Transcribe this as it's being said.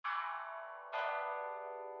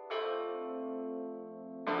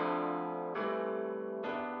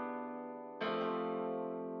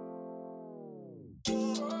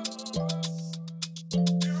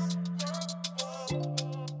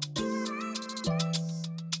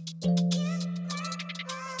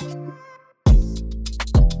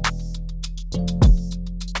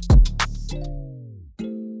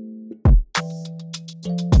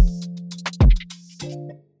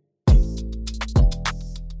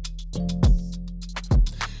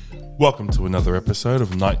Welcome to another episode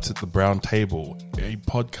of Nights at the Brown Table, a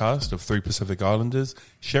podcast of three Pacific Islanders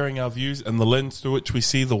sharing our views and the lens through which we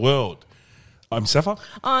see the world. I'm Sefa.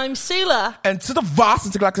 I'm Sela. And to the vast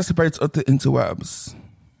intergalactic spirits of the interwebs,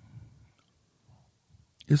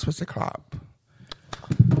 you're supposed to clap.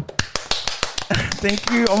 Thank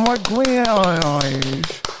you. Oh my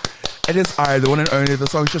gosh. It is I, the one and only, the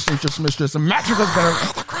songstress, seamstress, mistress, the magical veteran.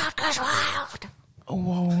 The crowd goes wild. Oh,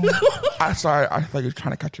 whoa. Sorry, I thought you were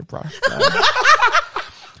trying to catch your breath.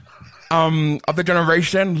 Of the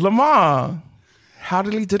generation, Lamar.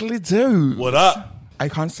 Howdily diddly do. What up? I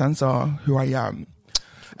can't censor who I am.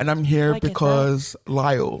 And I'm here because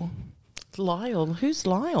Lyle. Lyle? Who's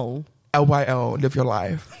Lyle? LYL, live your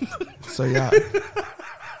life. So yeah.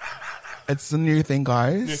 It's the new thing,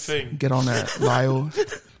 guys. New thing. Get on it, Lyle.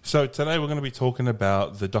 So today we're going to be talking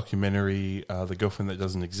about the documentary The Girlfriend That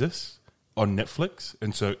Doesn't Exist on Netflix.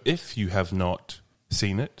 And so if you have not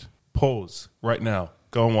seen it, pause right now,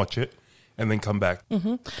 go and watch it, and then come back.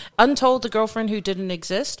 Mm-hmm. Untold, the Girlfriend Who Didn't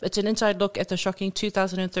Exist. It's an inside look at the shocking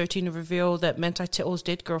 2013 reveal that Manti Te'o's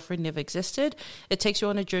dead girlfriend never existed. It takes you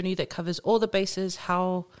on a journey that covers all the bases,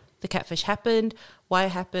 how the catfish happened, why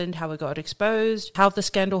it happened, how it got exposed, how the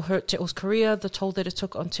scandal hurt Te'o's career, the toll that it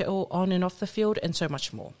took on Te'o on and off the field, and so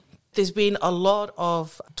much more. There's been a lot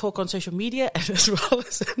of talk on social media and as well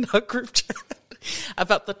as in our group chat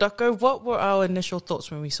about the doco. What were our initial thoughts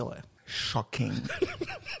when we saw it? Shocking.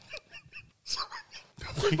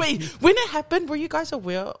 Wait, when it happened, were you guys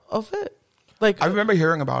aware of it? Like, I remember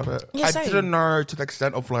hearing about it. Yeah, I same. didn't know to the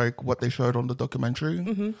extent of like what they showed on the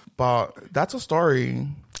documentary, but that's a story.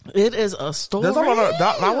 it is a story. There's a lot of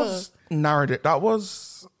that was narrative. That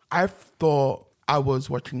was, I thought I was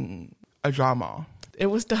watching a drama. It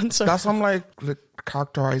was done so. That's some like the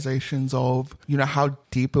characterizations of, you know, how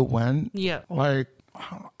deep it went. Yeah. Like,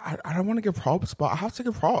 I don't want to give props, but I have to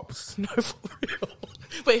give props. No, for real.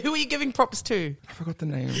 Wait, who are you giving props to? I forgot the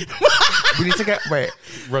name. We need to get, wait.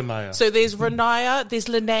 Renaya. So there's Renaya, there's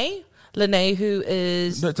Lene. Lene, who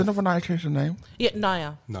is... No, didn't Naya change the name? Yeah,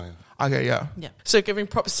 Naya. No. Okay, yeah. Yeah. So giving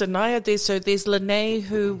props to Naya. There's Lene,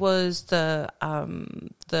 who was the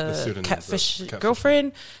student, catfish the catfish.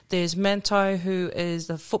 girlfriend. There's Manti, who is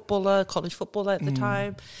the footballer, college footballer at the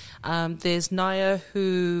time. There's Naya,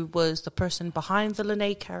 who was the person behind the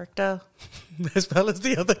Lene character, as well as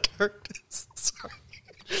the other characters. Sorry.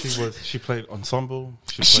 She played ensemble.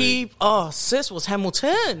 Sis was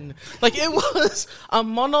Hamilton. Like, it was a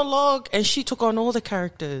monologue, and she took on all the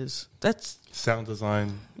characters. That's sound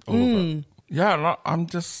design, all of it. Yeah, no, I'm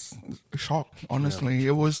just shocked, honestly. Yeah.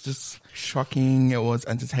 It was just shocking. It was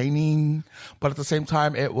entertaining. But at the same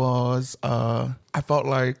time, it was, I felt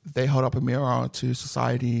like they held up a mirror to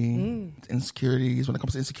society, insecurities. When it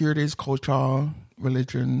comes to insecurities, culture,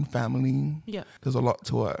 religion, family. Yeah. There's a lot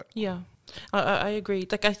to it. Yeah. I agree.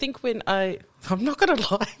 Like, I think I'm not going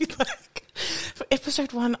to lie, like, for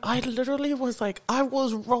episode 1, I literally was like, I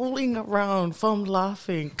was rolling around from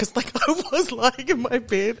laughing. Because, like, I was lying in my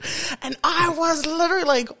bed and I was literally,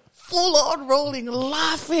 like, full on rolling,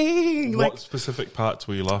 laughing. What like, specific parts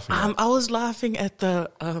were you laughing at? I was laughing at the,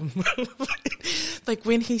 like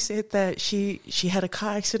when he said that she had a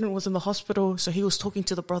car accident, was in the hospital, so he was talking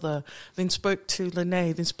to the brother, then spoke to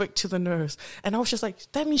Lene, then spoke to the nurse. And I was just like,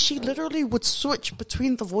 that means she literally would switch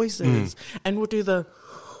between the voices and would do the,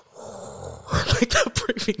 like the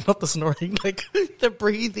breathing, not the snoring, like the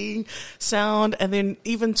breathing sound, and then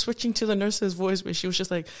even switching to the nurse's voice where she was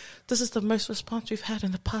just like, this is the most response we've had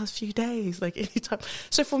in the past few days, like anytime.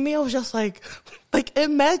 So for me, I was just like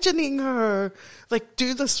imagining her like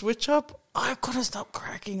do the switch up, I couldn't stop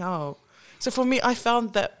cracking up. So for me, I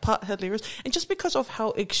found that part hilarious. And just because of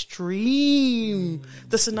how extreme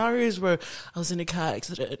the scenarios were, I was in a car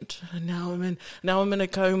accident and now I'm in a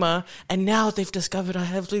coma and now they've discovered I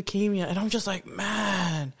have leukemia. And I'm just like,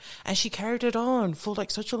 man. And she carried it on for like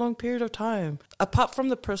such a long period of time. Apart from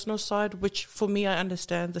the personal side, which for me, I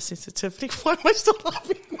understand the sensitivity. Why am I still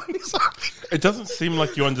laughing? Sorry. It doesn't seem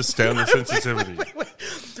like you understand the sensitivity. Wait.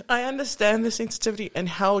 I understand the sensitivity and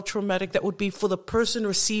how traumatic that would be for the person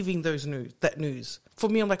receiving that news. For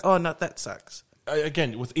me, I'm like, oh, no, that sucks.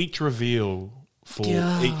 Again, with each reveal for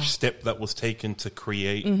each step that was taken to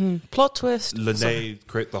create Plot twist. Lene,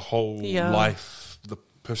 create the whole life, the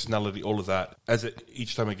personality, all of that.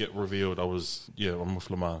 Each time it get revealed, I'm with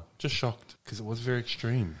Lamar. Just shocked because it was very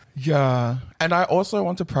extreme. Yeah. And I also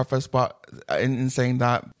want to preface, but in saying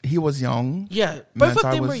that he was young. Yeah, both of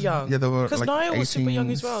Manti them were young. Yeah, they were because like Naya 18, was super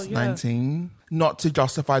young as well. Yeah. 19. Not to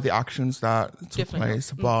justify the actions that took Definitely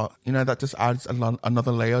place, but that just adds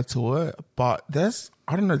another layer to it. But there's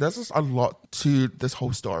just a lot to this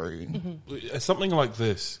whole story. Something like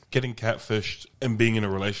this, getting catfished and being in a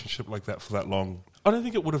relationship like that for that long, I don't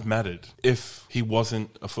think it would have mattered if he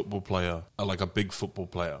wasn't a football player, like a big football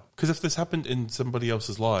player. Because if this happened in somebody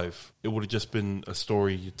else's life, it would have just been a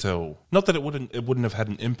story you tell. Not that it wouldn't have had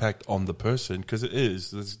an impact on the person, because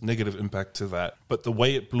there's negative impact to that. But the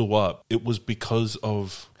way it blew up, it was because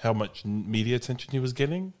of how much media attention he was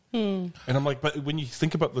getting. And I'm like, but when you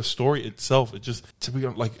think about the story itself, it just, to be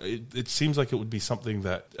honest, like, it seems like it would be something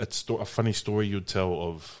that a funny story you'd tell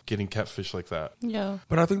of getting catfish like that. Yeah.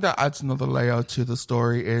 But I think that adds another layer to the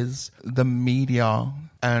story is the media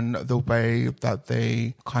and the way that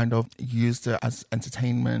they kind of used it as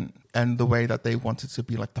entertainment and the way that they wanted to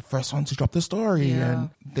be like the first one to drop the story. Yeah. And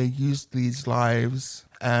they used these lives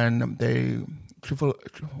and they...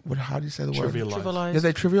 how do you say the word? Trivialized. Yeah,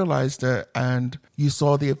 they trivialized it, and you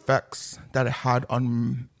saw the effects that it had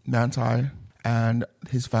on Manti and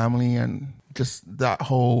his family, and just that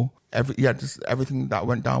whole just everything that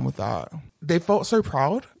went down with that. They felt so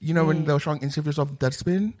proud, when they were showing interviews of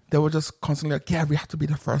Deadspin, they were just constantly like, yeah, we have to be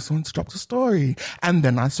the first one to drop the story. And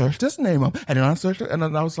then I searched this name up, and then I searched it, and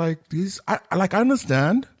then I was like, I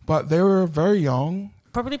understand, but they were very young.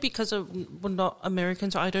 Probably because we're not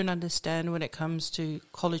Americans, I don't understand when it comes to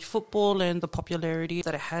college football and the popularity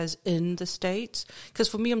that it has in the States. Because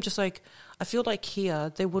for me, I'm just like, I feel like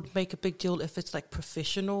here they would make a big deal if it's like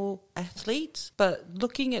professional athletes. But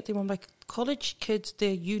looking at them, I'm like, college kids,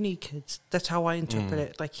 they're uni kids. That's how I interpret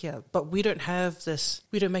it, like here. But we don't have this,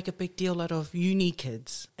 we don't make a big deal out of uni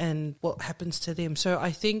kids and what happens to them. So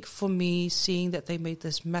I think for me, seeing that they made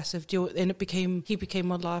this massive deal and he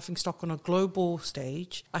became a laughing stock on a global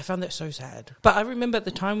stage, I found that so sad. But I remember at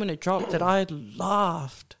the time when it dropped that I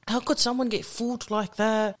laughed. How could someone get fooled like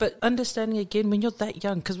that? But understanding again, when you're that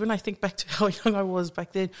young, because when I think back to how young I was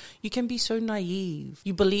back then, you can be so naive.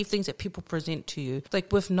 You believe things that people present to you.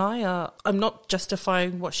 Like with Naya, I'm not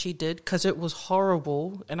justifying what she did because it was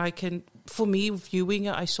horrible. And for me, viewing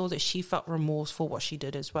it, I saw that she felt remorse for what she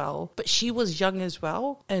did as well. But she was young as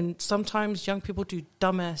well. And sometimes young people do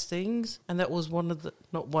dumbass things. And that was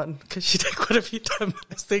not one, because she did quite a few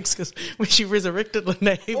dumbass things because when she resurrected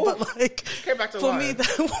Lene. But like, came back to for life. me,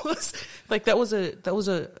 that was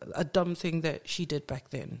a dumb thing that she did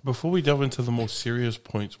back then. Before we delve into the more serious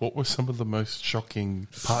points, what were some of the most shocking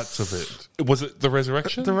parts of it? Was it the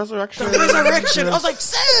resurrection? The resurrection. I was like,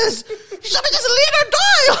 sis, you should have just let her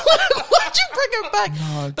die. Why'd you bring her back?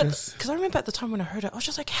 No, because I remember at the time when I heard it, I was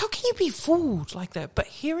just like, how can you be fooled like that? But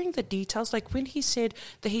hearing the details, like when he said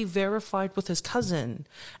that he verified with his cousin,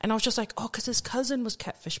 and I was just like, oh, because his cousin was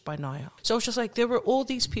catfished by Naya. So I was just like, there were all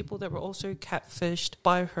these people that were also catfished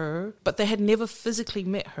by her, but they had never physically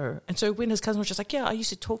met her. And so when his cousin was just like, yeah, I used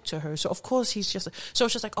to talk to her. So of course so I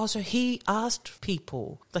was just like, oh, so he asked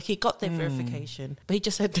people, like he got their verification, but he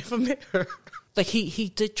just had never met her. Like he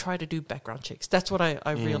did try to do background checks. That's what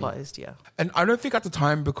I realized, yeah. And I don't think at the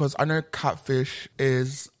time, because I know catfish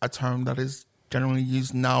is a term that is generally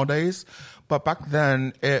used nowadays, but back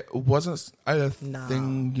then it wasn't a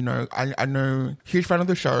thing, I know, huge fan of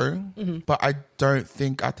the show, but I don't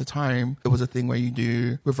think at the time it was a thing where you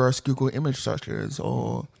do reverse Google image searches,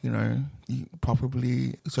 or, you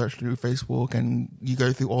probably search through Facebook and you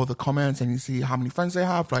go through all the comments and you see how many friends they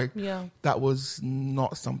have. Like, that was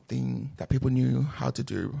not something that people knew how to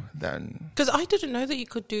do then. Because I didn't know that you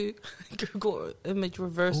could do Google image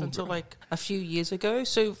reverse until like a few years ago.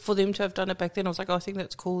 So for them to have done it back then, I was like, oh, I think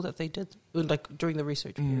that's cool that they did, like during the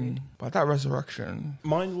research period. But that resurrection.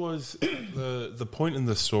 Mine was the point in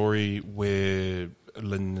the story where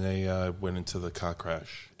Linnea went into the car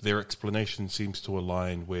crash. Their explanation seems to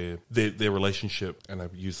align where their relationship, and I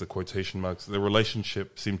use the quotation marks, their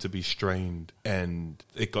relationship seemed to be strained, and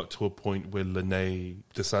it got to a point where Linnea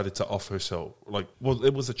decided to off herself. Like, well,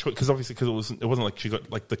 it was a choice, because it wasn't like she got,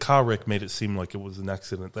 like, the car wreck made it seem like it was an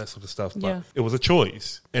accident, that sort of stuff, but it was a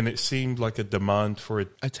choice, and it seemed like a demand for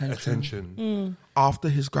attention. After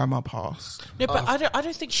his grandma passed. No, but I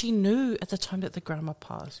don't think she knew at the time that the grandma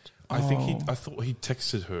passed. I thought he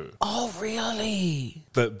texted her. Oh, really?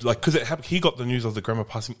 Because it happened. He got the news of the grandma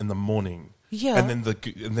passing in the morning. Yeah. And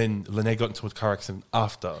then Linnea got into a car accident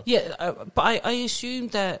after. Yeah, but I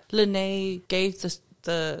assumed that Linnea gave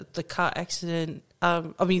the car accident.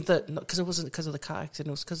 Because it wasn't because of the car accident,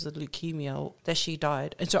 it was because of the leukemia that she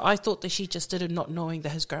died. And so I thought that she just did it not knowing that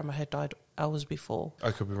his grandma had died hours before.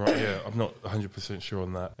 I could be wrong. Yeah, I'm not 100% sure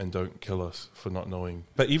on that. And don't kill us for not knowing.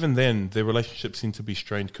 But even then, their relationship seemed to be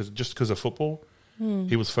strained because of football.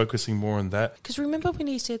 He was focusing more on that. Because remember when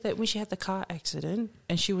he said that when she had the car accident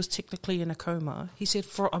and she was technically in a coma, he said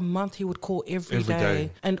for a month he would call every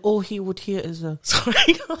day. And all he would hear is a sorry.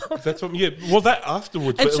 That's what. Yeah. Well, that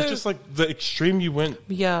afterwards, And but so- it was just like the extreme you went.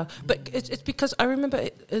 Yeah, but it's because I remember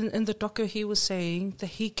in the doco he was saying that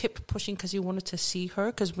he kept pushing because he wanted to see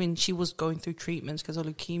her because when she was going through treatments because of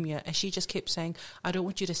leukemia, and she just kept saying, "I don't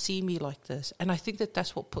want you to see me like this." And I think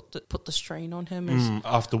that's what put the strain on him. Is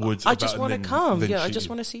Afterwards, I just want to come. then Yeah, I she- just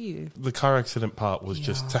want to see you. The car accident part was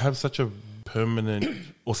just to have such a permanent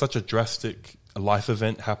or such a drastic life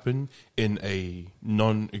event happen in a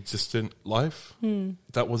non-existent life.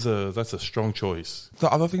 That's a strong choice.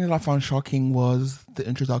 The other thing that I found shocking was the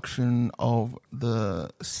introduction of the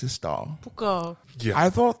sister. Puka. Yeah. I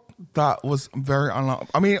thought that was very alarming.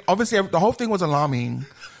 I mean, obviously, the whole thing was alarming,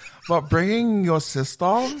 but bringing your sister,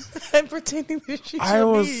 And pretending that she's I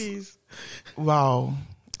was- Chinese. wow,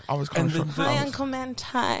 I was kind of then shocked. the- Hi, Uncle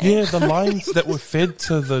Mantai. Yeah, the lines that were fed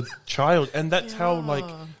to the child, and that's how like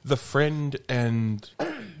the friend and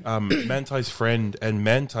Mantai's friend and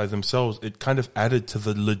Mantai themselves, it kind of added to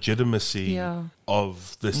the legitimacy Yeah.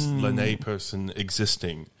 of this Lene person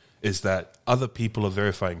existing. Is that other people are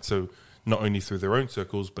verifying? So not only through their own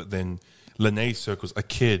circles, but then Lene's circles. A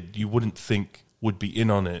kid you wouldn't think would be in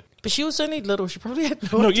on it. But she was only little. She probably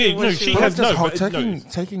had no No, idea yeah, what no, she she was. But has that's no, just but no.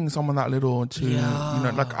 taking someone that little to, Yeah. you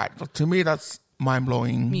know, like to me, that's mind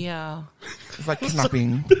blowing. Yeah. It's like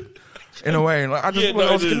kidnapping. In a way, like I just Yeah, thought no,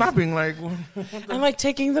 it was it is. kidnapping. Like, And like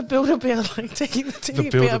taking the Build-A-Bear, like taking the teddy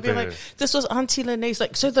bear, Build-A-Bear. being like, this was Auntie Lene's.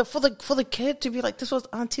 Like, so for the kid to be like, this was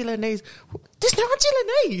Auntie Lene's. There's no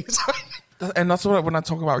Auntie Lene's. and that's what when I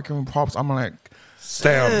talk about giving props, I'm like,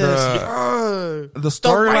 Damn. Oh, the the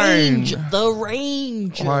storyline,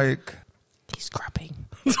 range. like, He's scrapping.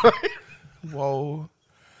 whoa,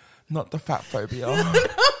 not the fat phobia.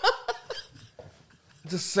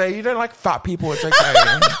 Just say you don't like fat people. It's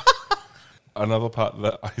okay. Another part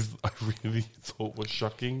that I really thought was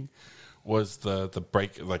shocking was the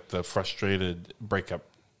break, like the frustrated breakup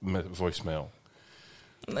voicemail.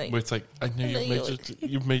 Like, Where it's like, I know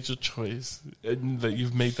you've made your choice, and that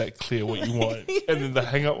you've made that clear what you want, and then the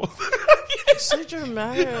hang up was so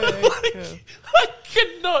dramatic. I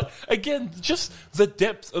cannot. Again, just the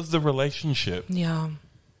depth of the relationship Yeah.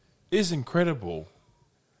 is incredible.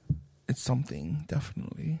 It's something,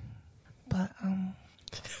 definitely. But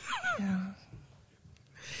yeah.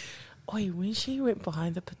 Oh, when she went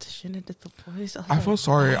behind the petition and did the voice, I feel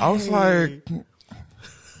sorry. I was like,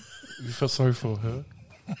 You feel sorry for her?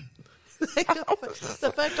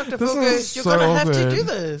 the fact Dr. This Phil is goes, you're so going to have to bad. do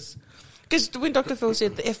this. Because when Dr. Phil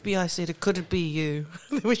said, the FBI said it couldn't be you,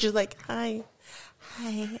 which is like, hi.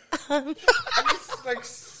 like,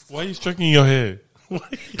 Why are you stroking your hair?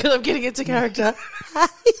 Because I'm getting into character.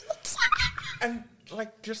 and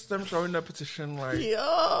like just them showing the petition, like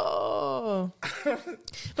Yeah.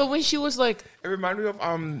 But when she was like, it reminded me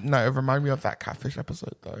of no, it reminded me of that Catfish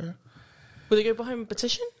episode though. will they go behind the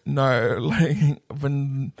petition? No, like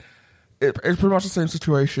when it's pretty much the same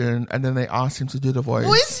situation, and then they asked him to do the voice.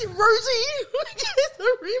 Where's Rosie?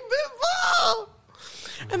 I remember.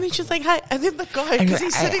 And then she's like, hi. And then the guy, because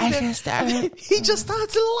he's sitting there, and he just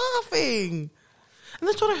starts laughing. And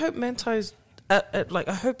that's what I hope Mantai's like.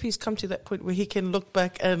 I hope he's come to that point where he can look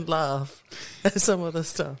back and laugh at some of the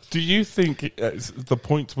stuff. Do you think the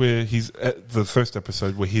point where he's at the first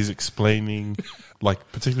episode where he's explaining,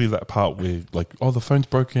 like particularly that part where like, oh, the phone's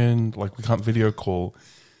broken, like we can't video call.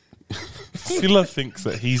 Silla thinks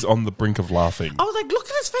that he's on the brink of laughing. I was like, look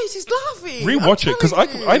at his face, he's laughing. Rewatch it, because I'm I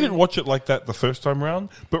telling didn't watch it like that the first time around,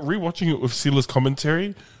 but rewatching it with Sila's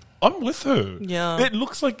commentary, I'm with her. Yeah. It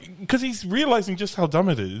looks like, because he's realizing just how dumb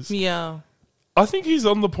it is. Yeah. I think he's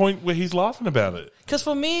on the point where he's laughing about it. Because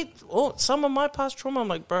for me, some of my past trauma, I'm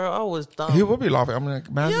like, bro, I was dumb. He would be laughing. I'm like,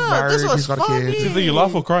 man's Yeah, married, this was he's got a funny. kid. Either you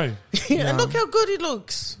laugh or cry. And look how good he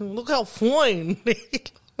looks. Look how fine he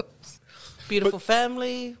looks. Beautiful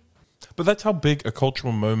family. But that's how big a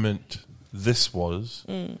cultural moment this was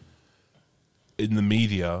in the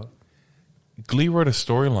media. Glee wrote a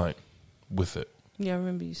storyline with it, Yeah, I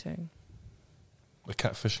remember you saying. a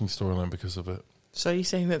catfishing storyline because of it. So you're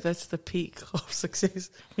saying that that's the peak of success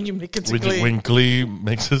when you make it to When, Glee? when Glee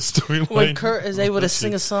makes a storyline. When Kurt is able to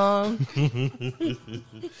sing a song.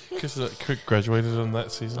 Because Kurt graduated on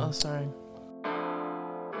that season. Oh, sorry. 。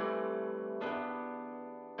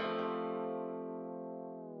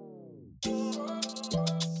Do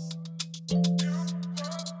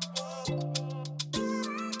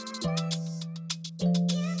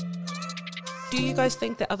you guys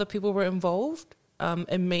think that other people were involved and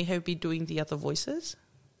Mayho be doing the other voices?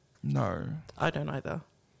 No. I don't either.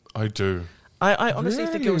 I do. I honestly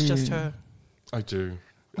think it was just Really? her. I do.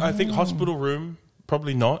 I think hospital room,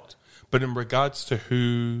 probably not. But in regards to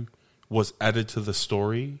who was added to the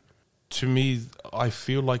story, to me, I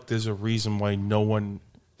feel like there's a reason why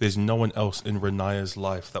there's no one else in Renaya's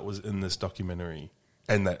life that was in this documentary.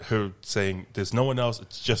 And that her saying, there's no one else,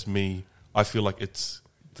 it's just me. I feel like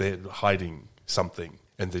they're hiding something.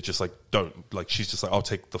 And they're just like, don't. Like, she's just like, I'll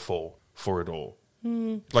take the fall for it all.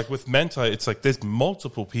 Like with Manti, it's like there's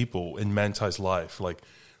multiple people in Manti's life, like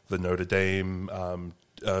the Notre Dame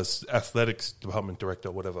athletics department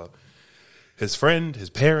director, whatever, his friend,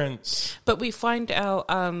 his parents. But we find out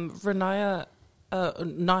Naya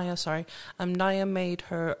made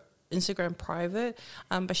her Instagram private,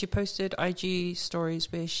 but she posted IG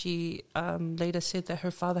stories where she later said that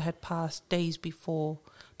her father had passed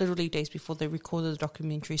literally days before they recorded the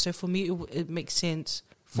documentary. So for me, it makes sense.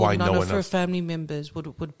 Why none no of one her else? family members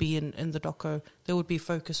would be in the doco. They would be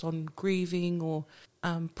focused on grieving or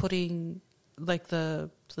putting like the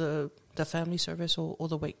family service or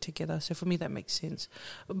the wake together. So for me, that makes sense.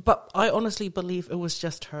 But I honestly believe it was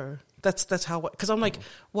just her. That's how. Because I'm like,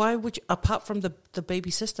 why would you, apart from the baby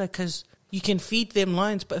sister? Because you can feed them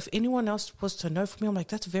lines. But if anyone else was to know from me, I'm like,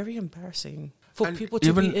 that's very embarrassing for And people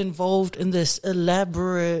to be involved in this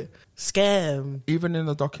elaborate scam. Even in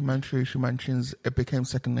the documentary, she mentions it became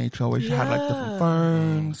second nature, where she had like different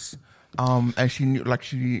phones, and she knew, like,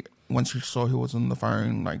 once she saw who was on the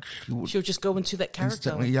phone, like She'll just go into that character.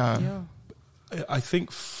 instantly, yeah. I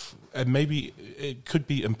think and maybe it could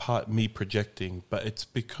be in part me projecting, but it's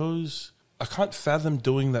because I can't fathom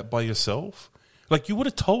doing that by yourself. Like, you would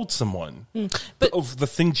have told someone But- of the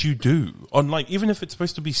things you do on, like, even if it's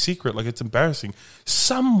supposed to be secret, like it's embarrassing.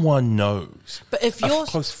 Someone knows. But if A you're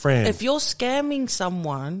close friend. if you're scamming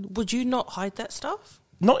someone, would you not hide that stuff?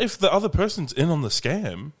 Not if the other person's in on the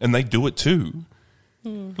scam and they do it too.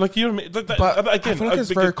 Like, you know what I mean? But again, I feel like it's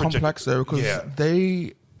very complex though, because Yeah.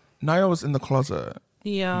 Naya was in the closet,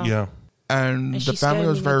 Yeah. and And the she's family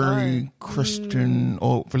was scamming the very guy. Christian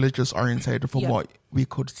or religious orientated from Yeah. what we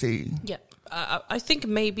could see. Yeah. I think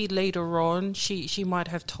maybe later on she might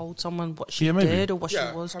have told someone what she Yeah, maybe. did or what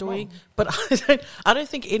Yeah, she was her doing, mom. but I don't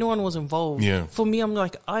think anyone was involved. Yeah. For me, I'm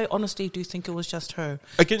like, I honestly do think it was just her.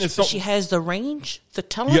 Again, it's not. She has the range, the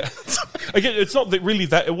talent. Yeah. Again, it's not that really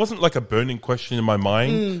that. It wasn't like a burning question in my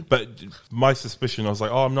mind, but my suspicion, I was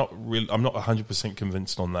like, I'm not 100%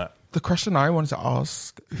 convinced on that. The question I wanted to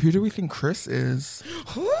ask: who do we think Chris is?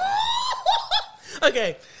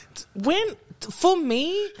 Okay, for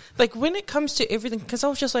me, like when it comes to everything, because I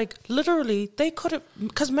was just like, literally, they could have,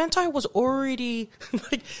 because Manti was already,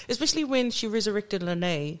 like, especially when she resurrected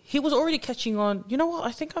Lene, he was already catching on. You know what?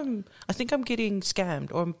 I think I'm getting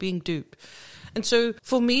scammed or I'm being duped. And so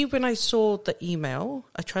for me, when I saw the email,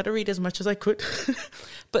 I tried to read as much as I could,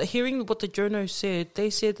 but hearing what the journo said, they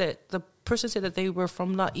said that the person said that they were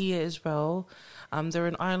from Laia as well. They're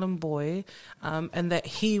an island boy, and that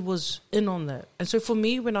he was in on that. And so for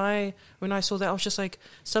me, when I saw that, I was just like,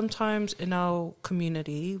 sometimes in our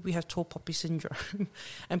community we have tall poppy syndrome,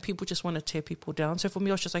 and people just want to tear people down. So for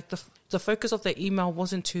me, I was just like, the focus of the email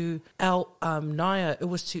wasn't to out Naya, it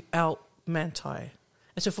was to out Manti.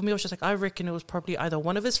 And so for me, I was just like, I reckon it was probably either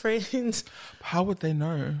one of his friends, How would they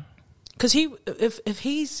know? because if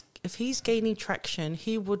he's gaining traction,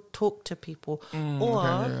 he would talk to people, or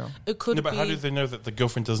yeah. it could No, but be. how do they know that the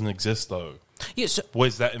girlfriend doesn't exist, though? Yeah, so,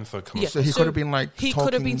 Where's that info coming yeah, from? So he could have been, like, he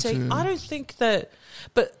could have been talking saying, to- I don't think that,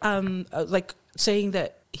 but like saying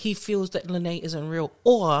that he feels that Lene isn't real,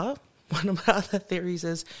 or one of my other theories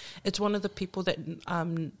is it's one of the people that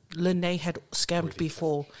Lene had scammed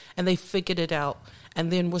before, and they figured it out,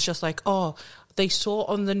 and then was just like, oh, they saw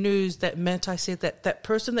on the news that Manti said that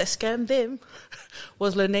person that scammed them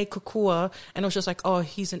was Lene Kukua, and it was just like, oh,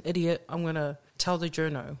 he's an idiot, I'm going to tell the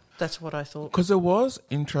journo. That's what I thought. Because it was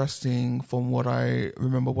interesting from what I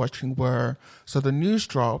remember watching, where so the news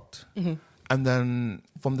dropped, and then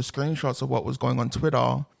from the screenshots of what was going on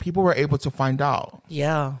Twitter, people were able to find out.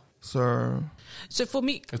 Yeah. So So for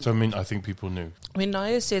me, That's what I mean. I think people knew. when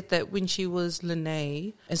Naya said that when she was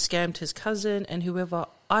Lene and scammed his cousin and whoever,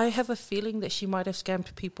 I have a feeling that she might have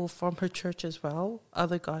scammed people from her church as well,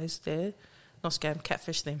 other guys there. Not scam,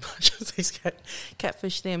 catfish them. I should say scam,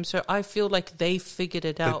 catfish them. So I feel like they figured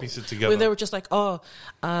it out. pieced it together. When they were just like, oh,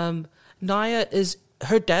 Naya is,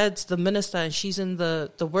 her dad's the minister and she's in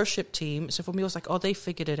the worship team. So for me, it was like, oh, they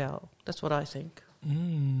figured it out. That's what I think.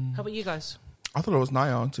 How How about you guys? I thought it was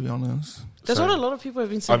Naya, to be honest. That's Same. what a lot of people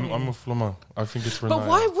have been saying. I'm with Lamar. I think it's Renaya. But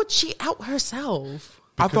why would she out herself?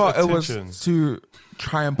 I thought it attention. was to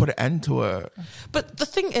try and put an end to it. But the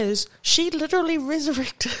thing is, she literally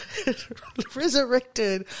resurrected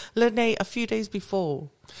Lene a few days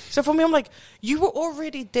before. So for me, I'm like, you were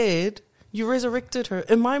already dead. You resurrected her.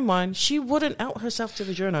 In my mind, she wouldn't out herself to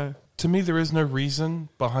the journo. To me, there is no reason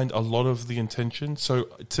behind a lot of the intention. So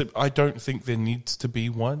I don't think there needs to be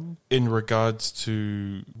one in regards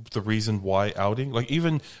to the reason why outing. Like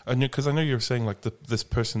even, because I know you're saying like this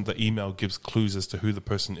person, the email gives clues as to who the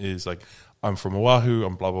person is. Like, I'm from Oahu,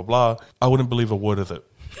 I'm blah, blah, blah. I wouldn't believe a word of it.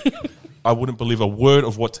 I wouldn't believe a word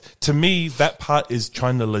of what... To me, that part is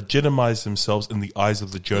trying to legitimize themselves in the eyes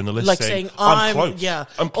of the journalist. Like saying, I'm close. yeah.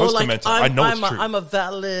 I'm close or like, to Mentor. I know it's true. I'm a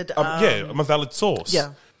valid... I'm a valid source.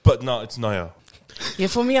 Yeah. But no, it's Naya. Yeah,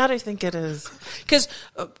 for me, I don't think it is. Because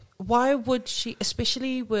why would she,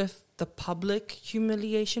 especially with the public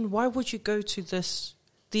humiliation, why would you go to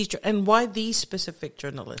and why these specific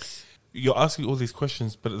journalists? You're asking all these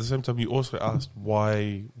questions, but at the same time, you also asked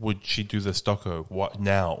why would she do this doco? What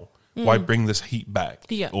now? Why bring this heat back?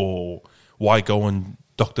 Yeah. Or why go on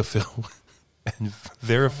Dr. Phil and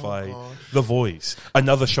verify the voice?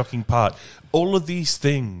 Another shocking part. All of these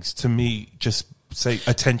things, to me, just say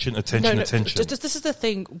attention. This is the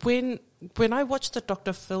thing. When I watched the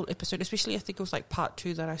Dr. Phil episode, especially I think it was like part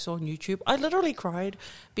 2 that I saw on YouTube, I literally cried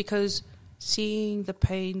because seeing the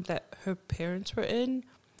pain that her parents were in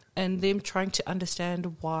and them trying to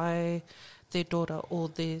understand why their daughter or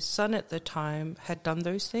their son at the time had done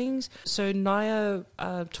those things. So Naya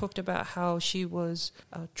talked about how she was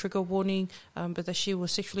trigger warning, but that she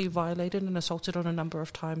was sexually violated and assaulted on a number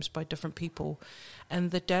of times by different people.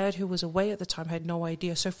 And the dad, who was away at the time, had no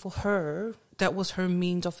idea. So for her, that was her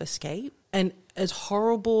means of escape. And as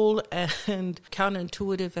horrible and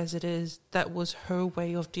counterintuitive as it is, that was her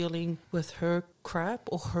way of dealing with her crap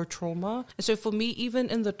or her trauma. And so for me, even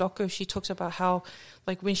in the doco, she talks about how,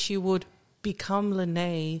 like, when she would become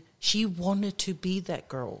Lene, she wanted to be that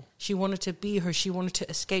girl. She wanted to be her. She wanted to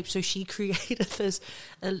escape. So she created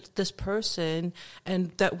this person, and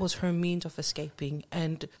that was her means of escaping.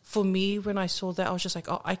 And for me, when I saw that, I was just like,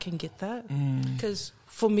 oh, I can get that. Because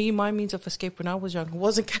for me, my means of escape when I was young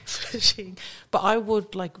wasn't catfishing, but I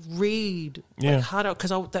would like read like hard out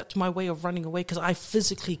because that's my way of running away because I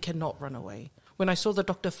physically cannot run away. When I saw the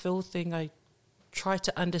Dr. Phil thing, I try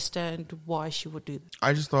to understand why she would do that.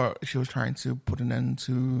 I just thought she was trying to put an end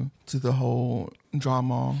to the whole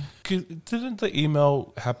drama. Didn't the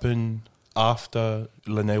email happen after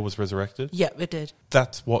Lene was resurrected? Yeah, it did.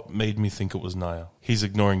 That's what made me think it was Naya. He's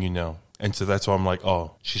ignoring you now. And so that's why I'm like,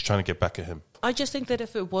 oh, she's trying to get back at him. I just think that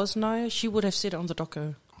if it was Naya, she would have said it on the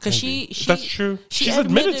doco. Because she that's true. She's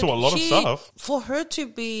admitted to a lot of stuff. For her to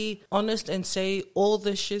be honest and say all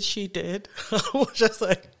the shit she did, I was just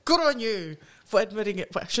like, good on you for admitting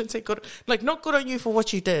it. But I shouldn't say good, like not good on you for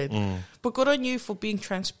what you did, but good on you for being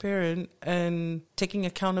transparent and taking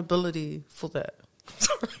accountability for that.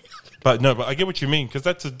 Sorry. But I get what you mean because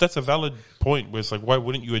that's a valid point. Where it's like, why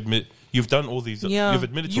wouldn't you admit you've done all these? Yeah. You've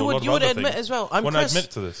admitted to you a would, lot you of would other admit things as well. when I admit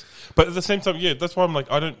to this, but at the same time, yeah, that's why I'm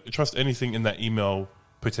like, I don't trust anything in that email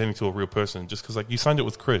pertaining to a real person. Just because like you signed it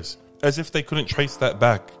with Chris, as if they couldn't trace that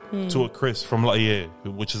back to a Chris from Laie,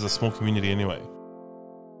 which is a small community anyway.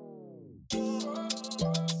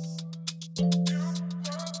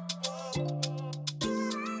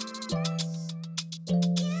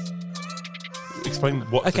 Explain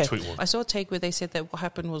what the tweet was. I saw a take where they said that what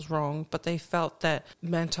happened was wrong, but they felt that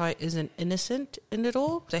Manti isn't innocent in it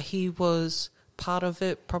all, that he was part of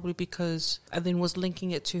it probably because, and then was linking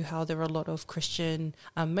it to how there are a lot of Christian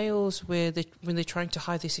males where when they're trying to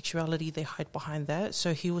hide their sexuality, they hide behind that.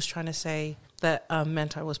 So he was trying to say that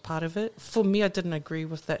Manti was part of it. For me, I didn't agree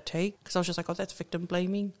with that take because I was just like, oh, that's victim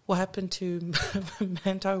blaming. What happened to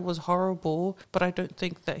Manti was horrible, but I don't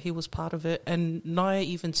think that he was part of it. And Naya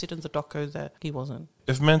even said in the doco that he wasn't.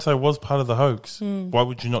 If Manti was part of the hoax, why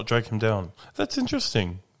would you not drag him down? That's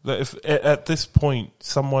interesting. That if at this point,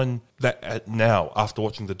 someone that now, after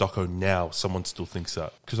watching the doco now, someone still thinks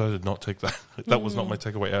that. Because I did not take that. That was not my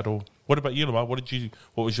takeaway at all. What about you, Lamar? What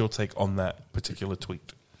was your take on that particular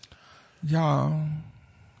tweet? Yeah.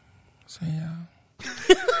 So,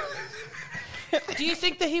 yeah. Do you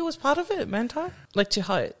think that he was part of it, Manti? Like to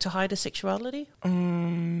hide his sexuality?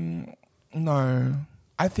 No.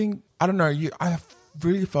 I don't know. I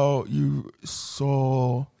really felt you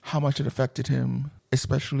saw how much it affected him,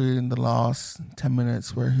 especially in the last 10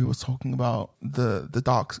 minutes where he was talking about the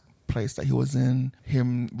dark place that he was in,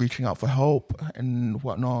 him reaching out for help and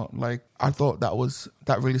whatnot. Like, I thought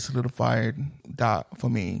that really solidified that for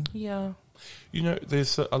me. Yeah. You know,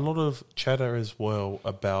 there's a lot of chatter as well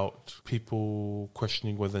about people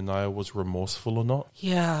questioning whether Naya was remorseful or not.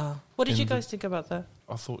 Yeah. What did you guys think about that?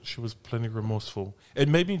 I thought she was plenty remorseful.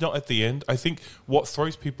 And maybe not at the end. I think what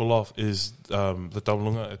throws people off is the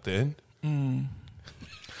taulunga at the end.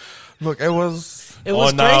 Look, it was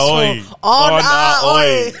graceful.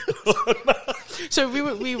 Oi. So we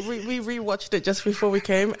rewatched it just before we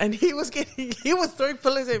came, and he was throwing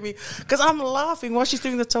pillows at me because I'm laughing while she's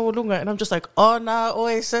doing the taulunga, and I'm just like, oh nah,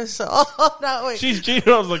 oi, sis, oh nah, oi. She's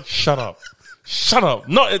genuine. I was like, shut up. Shut up.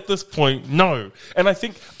 Not at this point. No. And I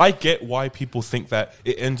think I get why people think that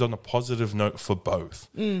it ends on a positive note for both.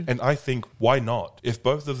 And I think, why not? If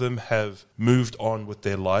both of them have moved on with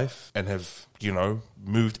their life and have, you know,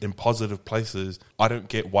 moved in positive places, I don't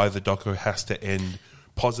get why the doco has to end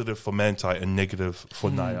positive for Manti and negative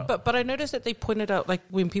for Naya. But I noticed that they pointed out, like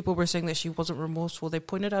when people were saying that she wasn't remorseful, they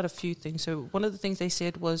pointed out a few things. So one of the things they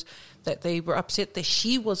said was that they were upset that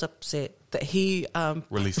she was upset that he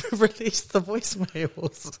released the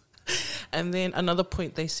voicemails. And then another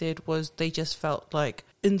point they said was they just felt like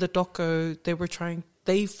in the doco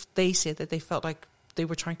they said that they felt like they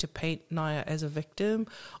were trying to paint Naya as a victim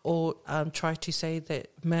or try to say that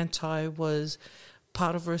Manti was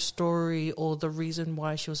part of her story or the reason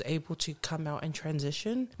why she was able to come out and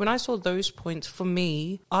transition. When I saw those points, for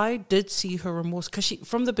me, I did see her remorse because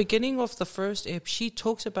from the beginning of the first ep, she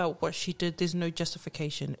talks about what she did. There's no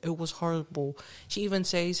justification. It was horrible. She even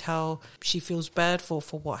says how she feels bad for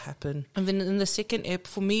what happened. And then in the second ep,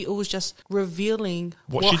 for me, it was just revealing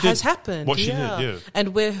what has happened. What she did, yeah.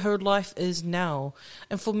 And where her life is now.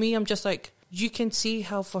 And for me, I'm just like, you can see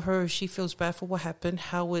how for her she feels bad for what happened,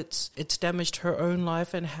 how it's damaged her own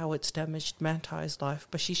life and how it's damaged Manti's life.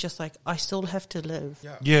 But she's just like, I still have to live.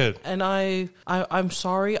 Yeah. And I'm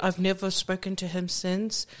sorry, I've never spoken to him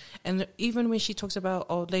since. And even when she talks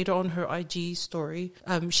about later on her IG story,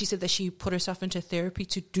 she said that she put herself into therapy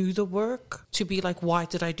to do the work, to be like, why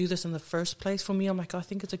did I do this in the first place? For me, I'm like, I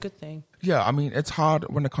think it's a good thing. Yeah, I mean, it's hard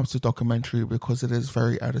when it comes to documentary because it is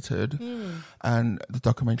very edited and the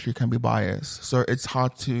documentary can be biased. So it's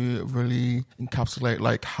hard to really encapsulate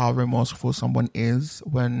like how remorseful someone is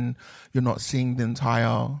when you're not seeing the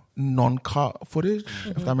entire non-cut footage,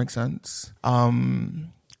 if that makes sense.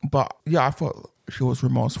 But yeah, I thought she was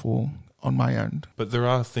remorseful on my end. But there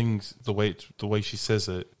are things, the way she says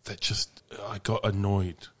it, that just, I got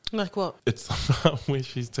annoyed. Like what? It's where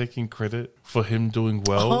she's taking credit for him doing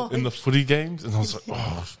well in the footy games. And I was like,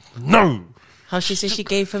 oh, no. How she said she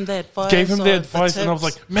gave him the advice. And I was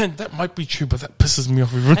like, man, that might be true, but that pisses me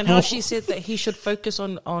off even more. And how she said that he should focus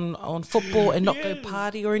on football and not go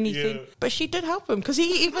party or anything. Yeah. But she did help him because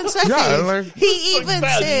he even said that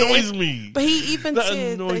annoys me. But he even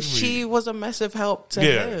said that she was a massive help to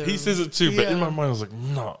him. Yeah, he says it too, but in my mind I was like,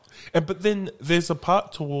 no. But then there's a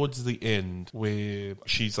part towards the end where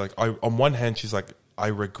she's like, on one hand, she's like, I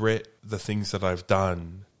regret the things that I've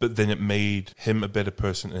done. But then it made him a better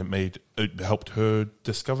person, and it helped her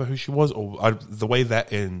discover who she was. Or the way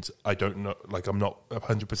that ends, I don't know. Like, I'm not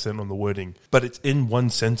 100% on the wording, but it's in one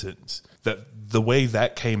sentence. That the way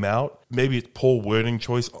that came out, maybe it's poor wording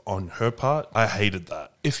choice on her part. I hated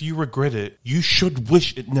that. If you regret it, you should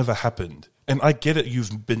wish it never happened. And I get it,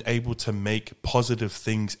 you've been able to make positive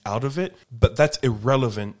things out of it, but that's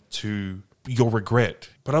irrelevant to your regret.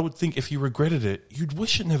 But I would think if you regretted it, you'd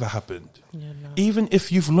wish it never happened. Yeah, no. Even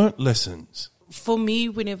if you've learnt lessons. For me,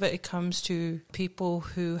 whenever it comes to people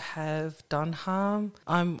who have done harm,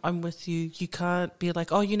 I'm with you. You can't be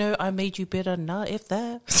like, oh, I made you better. Nah, if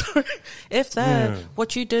that,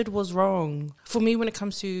 what you did was wrong. For me, when it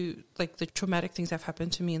comes to like the traumatic things that have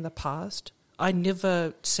happened to me in the past, I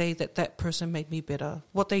never say that person made me better.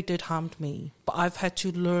 What they did harmed me. But I've had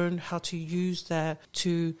to learn how to use that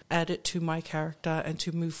to add it to my character and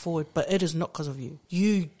to move forward. But it is not because of you.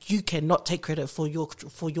 You cannot take credit for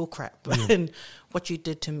your crap and what you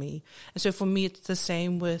did to me. And so for me, it's the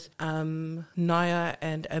same with Naya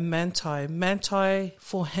and Manti. Manti,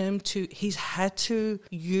 for him he's had to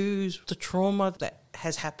use the trauma that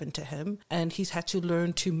has happened to him, and he's had to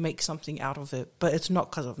learn to make something out of it. But it's not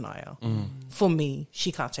because of Naya. For me,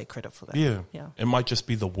 she can't take credit for that. Yeah. It might just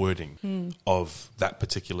be the wording of that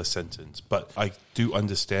particular sentence. But I do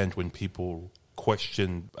understand when people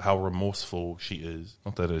question how remorseful she is.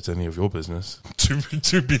 Not that it's any of your business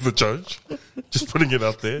to be the judge. Just putting it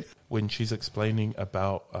out there. when she's explaining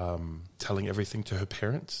about telling everything to her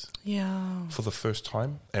parents Yeah. for the first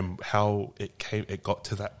time, and how it got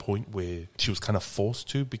to that point where she was kind of forced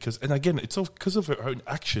to, because, and again, it's all because of her own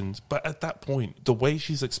actions, but at that point, the way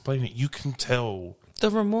she's explaining it, you can tell The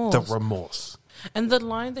remorse. the remorse. And the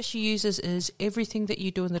line that she uses is everything that you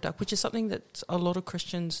do in the dark, which is something that a lot of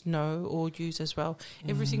Christians know or use as well.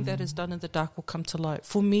 Everything that is done in the dark will come to light.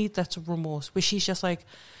 For me, that's a remorse, where she's just like,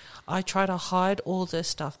 I try to hide all this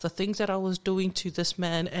stuff, the things that I was doing to this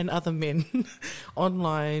man and other men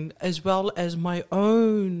online, as well as my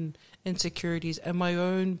own insecurities and my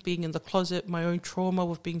own being in the closet, my own trauma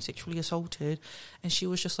with being sexually assaulted. And she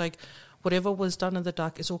was just like, whatever was done in the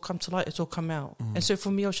dark, it's all come to light, it's all come out. And so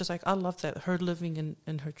for me, I was just like, I love that, her living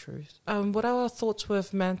in her truth. What are our thoughts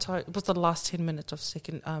with Manti, with the last 10 minutes of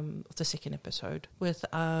the second episode, with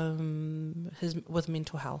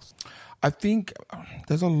mental health? I think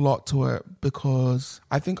there's a lot to it, because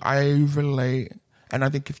I think I relate, and I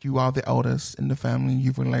think if you are the eldest in the family,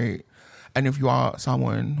 you relate. And if you are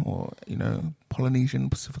someone, or,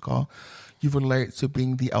 Polynesian, Pacifica, you relate to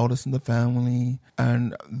being the eldest in the family,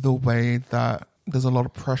 and the way that there's a lot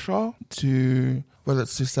of pressure to, whether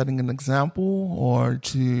it's just setting an example or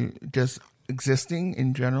to just existing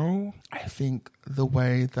in general. I think the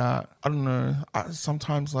way that, I don't know,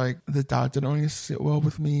 sometimes like the dad didn't really sit well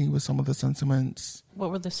with me with some of the sentiments. What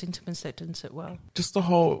were the sentiments that didn't sit well? Just the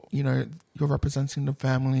whole, you're representing the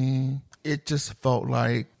family. It just felt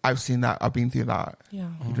like I've seen that, I've been through that. Yeah.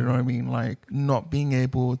 You know what I mean? Like not being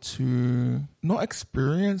able to, not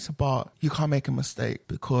experience, but you can't make a mistake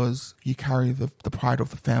because you carry the pride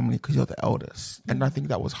of the family because you're the eldest. And I think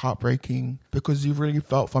that was heartbreaking, because you really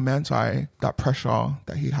felt for Manti that pressure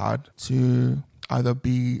that he had to either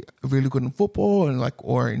be really good in football and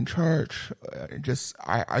or in church.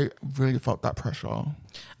 I really felt that pressure.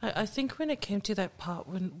 I think when it came to that part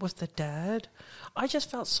with the dad, I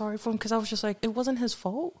just felt sorry for him, because I was just like, it wasn't his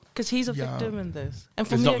fault, because he's a victim in this. And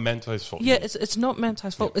for It's me, not Manti's fault. Yeah, it's not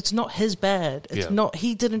Manti's fault. It's not his bad. It's not.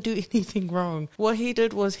 He didn't do anything wrong. What he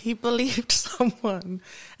did was he believed someone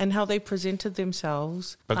and how they presented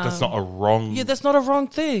themselves. But that's not a wrong... Yeah, that's not a wrong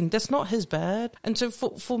thing. That's not his bad. And so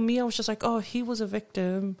for me, I was just like, oh, he was a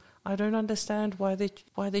victim. I don't understand why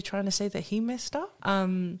they're trying to say that he messed up.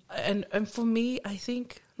 And for me, I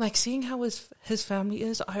think, like, seeing how his family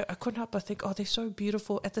is, I couldn't help but think, oh, they're so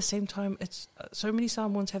beautiful. At the same time, it's so many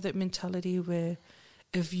Samoans have that mentality where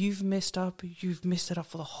if you've messed up, you've messed it up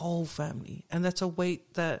for the whole family, and that's a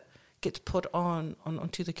weight that gets put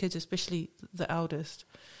onto the kids, especially the eldest.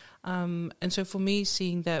 And so for me,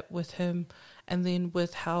 seeing that with him, and then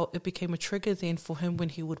with how it became a trigger then for him when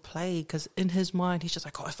he would play, because in his mind, he's just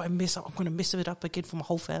like, oh, if I mess up, I'm going to mess it up again for my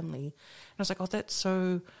whole family. And I was like, oh, that's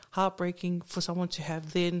so heartbreaking for someone to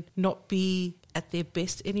have then not be at their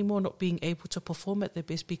best anymore, not being able to perform at their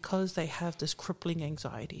best because they have this crippling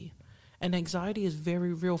anxiety. And anxiety is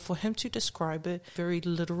very real. For him to describe it very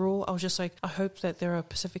literal, I was just like, I hope that there are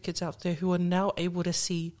Pacific kids out there who are now able to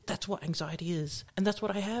see that's what anxiety is. And that's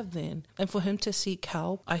what I have then. And for him to seek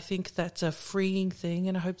help, I think that's a freeing thing.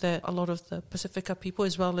 And I hope that a lot of the Pacifica people,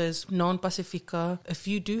 as well as non-Pacifica, if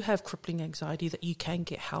you do have crippling anxiety, that you can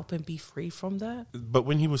get help and be free from that. But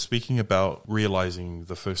when he was speaking about realizing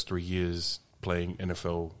the first 3 years playing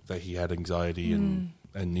NFL that he had anxiety and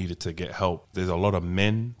needed to get help, there's a lot of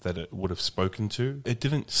men that it would have spoken to. It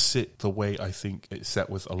didn't sit the way I think it sat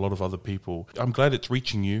with a lot of other people. I'm glad it's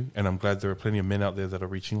reaching you, and I'm glad there are plenty of men out there that are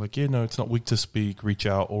reaching, like, yeah, no, it's not weak to speak, reach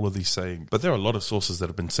out, all of these sayings. But there are a lot of sources that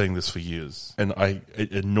have been saying this for years, and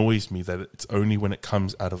it annoys me that it's only when it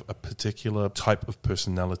comes out of a particular type of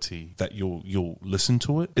personality that you'll listen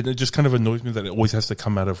to it. And it just kind of annoys me that it always has to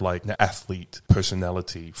come out of like an athlete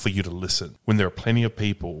personality for you to listen, when there are plenty of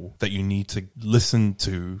people that you need to listen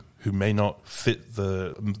to who may not fit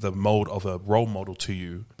the mold of a role model to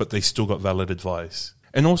you, but they still got valid advice.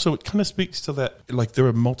 And also it kind of speaks to that, like, there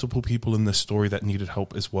are multiple people in this story that needed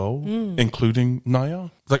help as well, including Naya.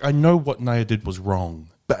 Like, I know what Naya did was wrong,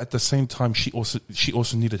 but at the same time, she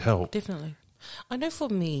also needed help. Definitely. I know for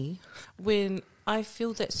me, when I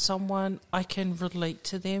feel that someone, I can relate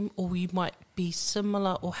to them, or we might be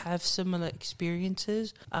similar or have similar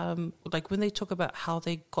experiences, like when they talk about how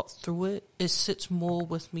they got through it, it sits more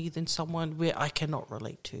with me than someone where I cannot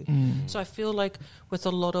relate to. So I feel like with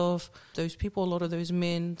a lot of those people, a lot of those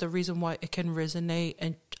men, the reason why it can resonate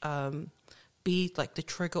and be like the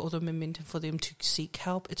trigger or the momentum for them to seek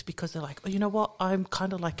help. It's because they're like, oh, you know what, I'm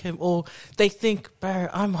kind of like him, or they think, bro,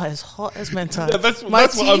 I'm as hot as Manti. Yeah, that's my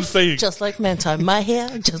what I'm saying. Just like Manti. My hair,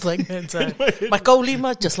 just like Manti. My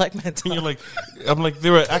Golima, just like Manti. And you're like, I'm like,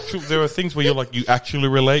 there are things where you're like, you actually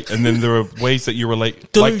relate, and then there are ways that you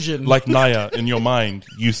relate. Delusion. Like Naya, in your mind,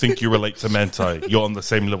 you think you relate to Manti. You're on the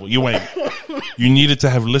same level. You ain't. You needed to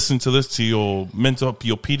have listened to this to your mentor,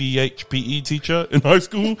 your PDH PE teacher in high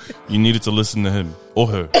school. You needed to listen to him or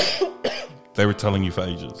her. They were telling you for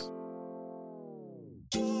ages.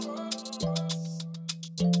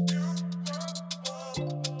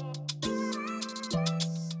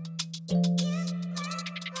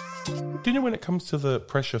 Do you know when it comes to the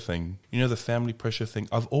pressure thing, the family pressure thing,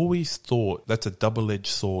 I've always thought that's a double-edged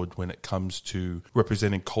sword when it comes to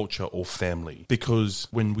representing culture or family. Because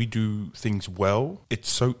when we do things well, it's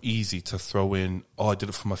so easy to throw in, oh, I did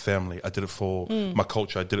it for my family, I did it for my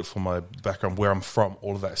culture, I did it for my background, where I'm from,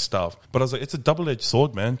 all of that stuff. But I was like, it's a double-edged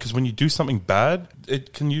sword, man, because when you do something bad,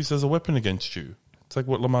 it can use as a weapon against you. It's like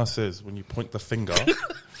what Lamar says, when you point the finger...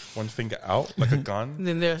 one finger out like a gun. And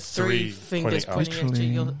then there are three fingers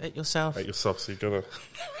pointing at yourself. At yourself, so you gotta.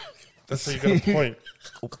 That's how you gotta point.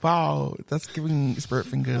 Wow, that's giving spirit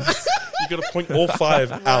fingers. You gotta point all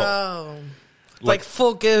five out. Wow. Like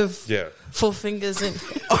forgive. Yeah. 4 fingers in.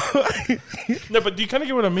 No, but do you kind of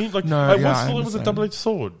get what I mean? Like, No, I yeah, once I thought it was a understand. double-edged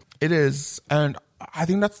sword. It is, and I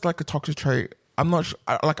think that's like a toxic trait. I'm not sure,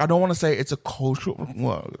 I don't want to say it's a cultural.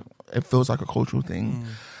 Well, it feels like a cultural thing.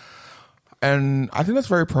 And I think that's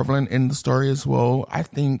very prevalent in the story as well. I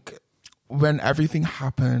think when everything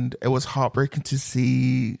happened, it was heartbreaking to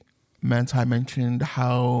see Manti mentioned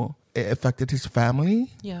how it affected his family,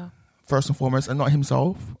 Yeah. first and foremost, and not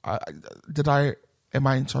himself. Am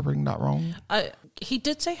I interpreting that wrong? He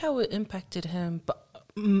did say how it impacted him, but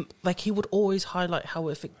like he would always highlight how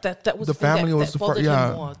it affected that was The the thing family that, was that the bothered yeah.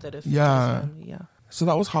 him more, that affected Yeah. his family. Yeah. So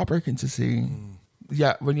that was heartbreaking to see.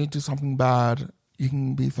 Yeah, when you do something bad, you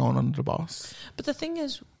can be thrown under the bus. But the thing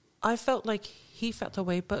is, I felt like he felt the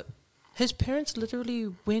way, but his parents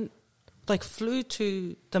literally flew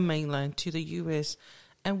to the mainland, to the US,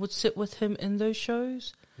 and would sit with him in those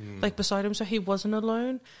shows, like beside him, so he wasn't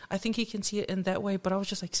alone. I think he can see it in that way, but I was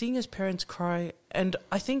just like seeing his parents cry. And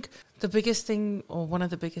I think the biggest thing, or one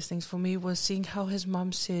of the biggest things for me, was seeing how his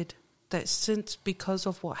mum said that because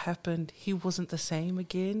of what happened, he wasn't the same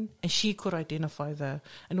again, and she could identify that.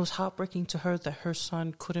 And it was heartbreaking to her that her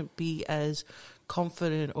son couldn't be as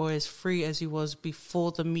confident or as free as he was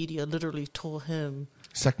before the media literally tore him.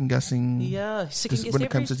 Second guessing. Yeah, When it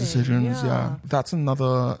comes to decisions, yeah. That's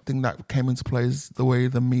another thing that came into play, is the way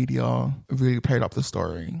the media really played up the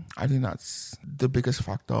story. I think that's the biggest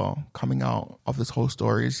factor coming out of this whole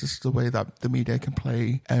story, is just the way that the media can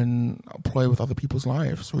play with other people's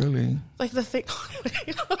lives, really. Like the thing,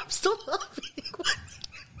 I'm still laughing.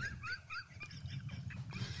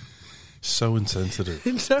 So insensitive.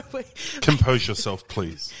 No way. Compose yourself,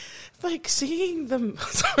 please. Like seeing the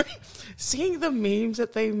memes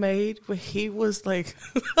that they made where he was like,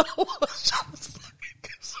 no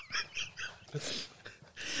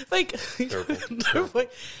way.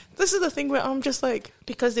 This is the thing where I'm just like,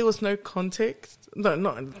 because there was no context. No,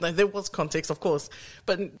 there was context, of course,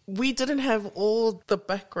 but we didn't have all the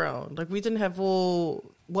background. Like, we didn't have all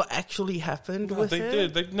what actually happened with they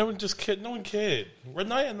it. did. No one just cared. No one cared.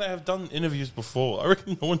 Renee and they have done interviews before. I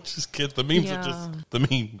reckon no one just cared. The memes are just the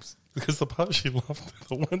memes. Because the part she laughed,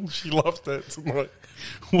 the one she laughed at tonight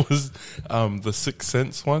was the Sixth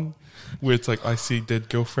Sense one, where it's like, I see dead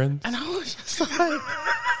girlfriend. And I was just like,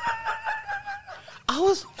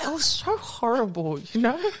 it was so horrible, you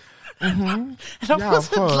know? Mm-hmm. And I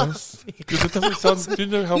wasn't laughing. Because it doesn't sound, do you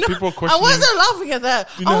know how people are I questioning? wasn't laughing at that.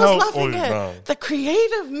 You know I was how- laughing at the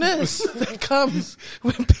creativeness that comes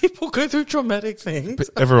when people go through traumatic things. But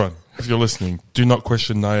everyone, if you're listening, do not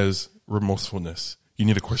question Naya's remorsefulness. You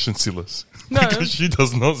need to question Silas. No. Because she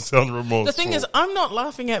does not sound remorseful. The thing is, I'm not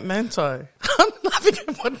laughing at Manti. I'm laughing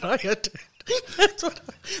at what Naya did. That's what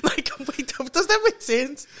wait, does that make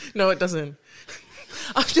sense? No, it doesn't.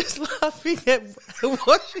 I'm just laughing at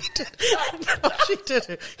what she did and how she did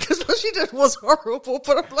it. Because what she did was horrible,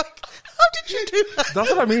 but I'm like, how did you do that? That's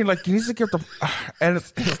what I mean. Like, you need to give the, and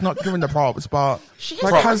it's not giving the props, but She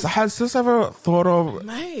like, has- has this ever thought of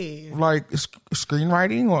Mate. like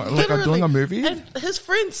screenwriting or like doing a movie? And his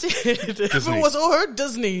friend said if it Disney. was all her,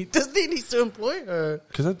 Disney needs to employ her.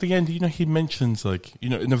 Because at the end, he mentions, like,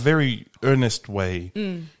 in a very earnest way,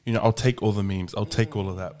 I'll take all the memes, I'll take all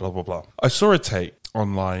of that, blah, blah, blah. I saw a take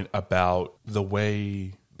online about the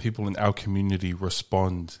way people in our community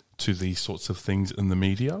respond to these sorts of things in the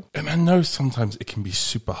media. And I know sometimes it can be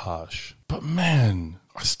super harsh, but man,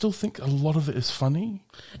 I still think a lot of it is funny.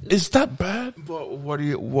 Is that bad? But what are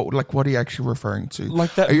you actually referring to?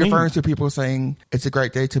 Like that Are you meme. referring to people saying it's a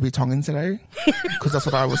great day to be Tongan today? Because that's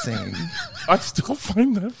what I was saying. I still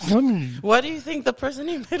find that funny. Why do you think the person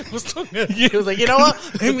he met was talking? He was like, you know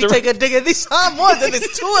what? Let me take a dig at this time more than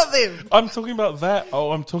there's two of them. I'm talking about that.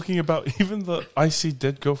 Oh, I'm talking about even the I see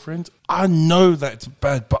dead girlfriends. I know that's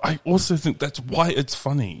bad, but I also think that's why it's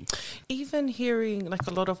funny. Even hearing like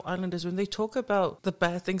a lot of islanders when they talk about the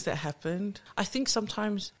bad things that happened, I think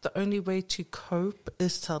sometimes the only way to cope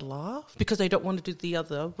is to laugh because they don't want to do the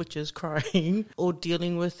other, which is crying or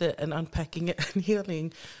dealing with it and unpacking it and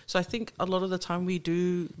healing. So I think a lot of the time we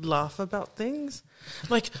do laugh about things.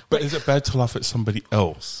 But is it bad to laugh at somebody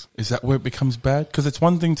else? Is that where it becomes bad? Because it's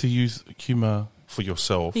one thing to use humor for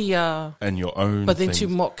yourself yeah. and your own But then things. to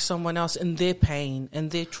mock someone else in their pain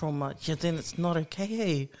and their trauma, yeah, then it's not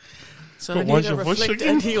okay. So But I why's need to your voice reflect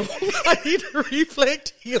shaking? and heal. I need to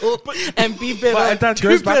reflect, heal, and be better. But that do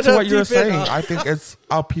goes back to better, what you be were saying. better. I think it's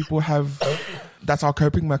our people have... That's our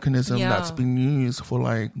coping mechanism Yeah. that's been used for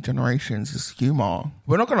like generations is humor.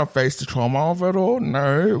 We're not going to face the trauma of it all.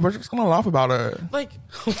 No, we're just going to laugh about it. Like,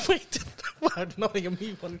 wait, wow, nothing of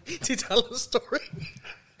me wanting to tell a story.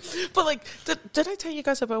 But like, did I tell you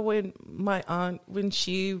guys about when my aunt, when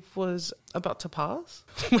she was about to pass?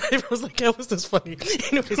 Everyone was like, how was this funny?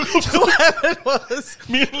 Anyways, what happened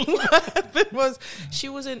was she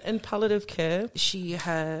was in palliative care. She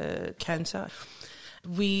had cancer.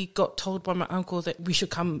 We got told by my uncle that we should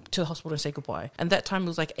come to the hospital and say goodbye. And that time it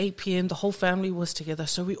was like 8 p.m. The whole family was together.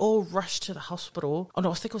 So we all rushed to the hospital. Oh no,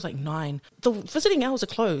 I think it was like 9. The visiting hours are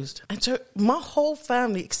closed. And so my whole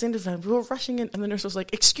family, extended family, we were rushing in and the nurse was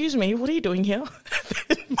like, excuse me, what are you doing here?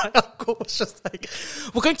 And my uncle was just like,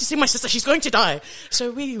 we're going to see my sister. She's going to die. So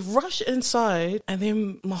we rush inside and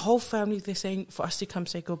then my whole family, they're saying for us to come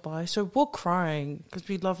say goodbye. So we're crying because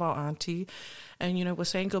we love our auntie. And, you know, we're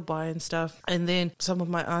saying goodbye and stuff. And then some of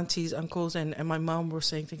my aunties, uncles, and my mum were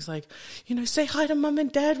saying things like, you know, say hi to mum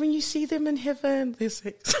and dad when you see them in heaven. They're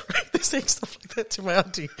saying stuff like that to my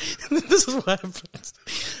auntie. And then this is what happens.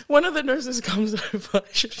 One of the nurses comes over.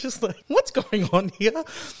 She's just like, what's going on here?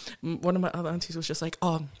 One of my other aunties was just like,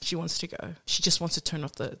 oh, she wants to go. She just wants to turn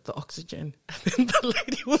off the oxygen. And then the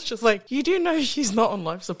lady was just like, you do know she's not on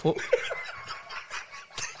life support.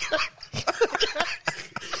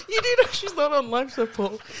 You do know she's not on life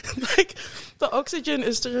support. Like, the oxygen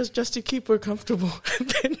is just to keep her comfortable. And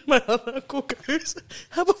then my other uncle goes,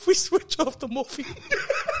 how about we switch off the morphine?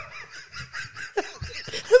 And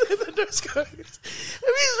then the nurse goes, if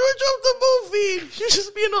we switch off the morphine, she's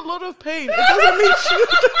just be in a lot of pain. It doesn't mean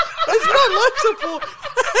it's not life support.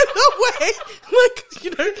 No way. Like, you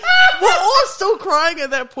know, we're all still crying at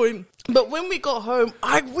that point. But when we got home,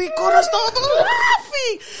 we gotta start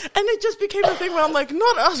laughing. And it just became a thing where I'm like,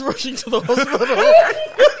 not us rushing to the hospital.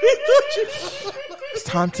 It's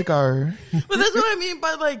time to go. But that's what I mean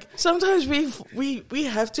by like, sometimes we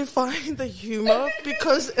have to find the humor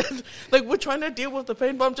because like we're trying to deal with the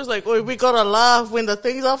pain, but I'm just like, oh, we gotta laugh when the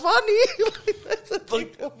things are funny. Like, that's the thing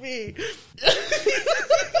for me.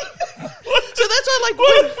 So that's why like,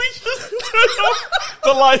 when we just turn off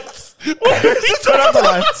the lights. Turn off the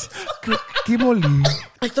lights. Kimoli.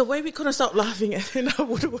 Like the way we couldn't stop laughing, and then I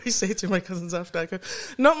would always say to my cousins after, I go,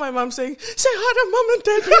 not my mum saying, say hi to mum and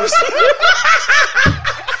dad when you see them.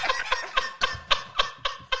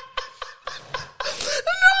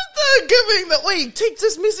 Not the giving that, wait, take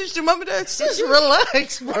this message to mum and dad, just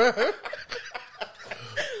relax, bro.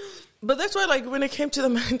 But that's why, like, when it came to the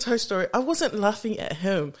Manto story, I wasn't laughing at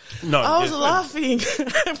him. No, I was yes, laughing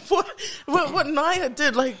at what Naya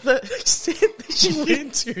did, like the extent that she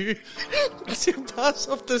went to pass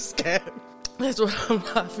off the scam. That's what I'm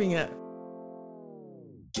laughing at.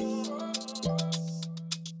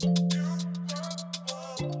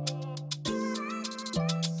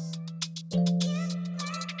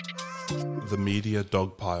 The media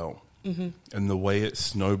dogpile and the way it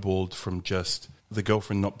snowballed from just the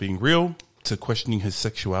girlfriend not being real to questioning his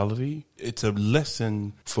sexuality. It's a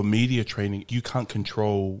lesson for media training. You can't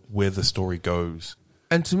control where the story goes.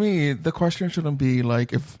 And to me, the question shouldn't be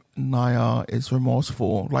like if Naya is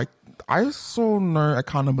remorseful. Like, I saw no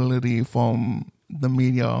accountability from the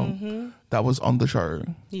media that was on the show.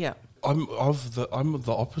 Yeah. I'm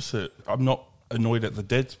the opposite. I'm not annoyed at the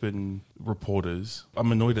Deadspin reporters.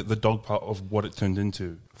 I'm annoyed at the dog part of what it turned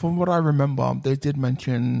into. From what I remember, they did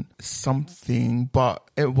mention something, but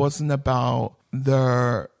it wasn't about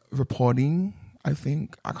the reporting, I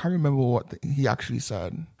think. I can't remember what he actually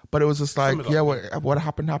said. But it was just like, Sum it up. yeah, what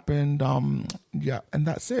happened. Yeah, and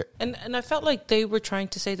that's it. And I felt like they were trying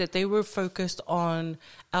to say that they were focused on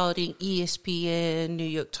outing ESPN, New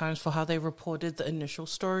York Times for how they reported the initial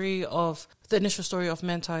story of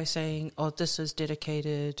Manti saying, "Oh, this is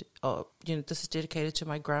dedicated. This is dedicated to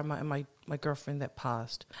my grandma and my girlfriend that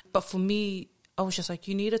passed." But for me, I was just like,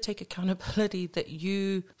 you need to take accountability that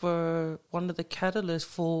you were one of the catalysts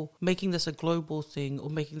for making this a global thing or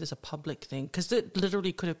making this a public thing. Because it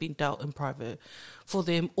literally could have been dealt in private for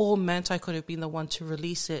them, or Manti could have been the one to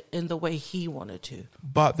release it in the way he wanted to.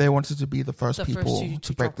 But they wanted to be the first people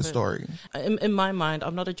to break drop the it. story. In my mind,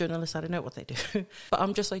 I'm not a journalist. I don't know what they do. But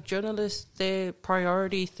I'm just like, journalists, their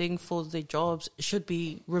priority thing for their jobs should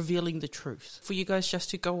be revealing the truth. For you guys just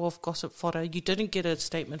to go off gossip fodder, you didn't get a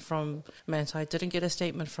statement from Manti, didn't get a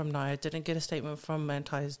statement from Naya, didn't get a statement from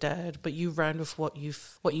Manti's dad, but you ran with what you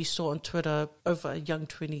saw on Twitter over a young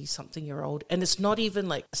 20-something-year-old. And it's not even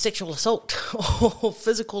like sexual assault or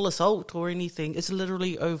physical assault or anything. It's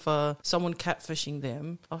literally over someone catfishing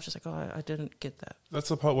them. I was just like, oh, I didn't get that. That's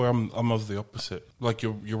the part where I'm of the opposite. Like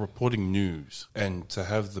you're reporting news, and to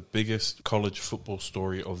have the biggest college football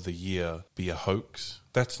story of the year be a hoax,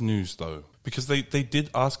 that's news though. Because they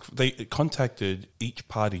contacted each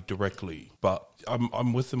party directly, but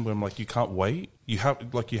I'm with them when I'm like, you can't wait. You have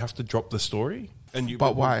to drop the story. And you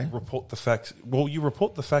But why? report the facts. Well, you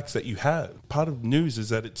report the facts that you have. Part of news is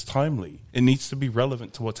that it's timely. It needs to be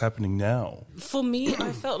relevant to what's happening now. For me,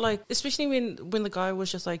 I felt like, especially when the guy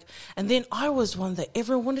was just like, and then I was one that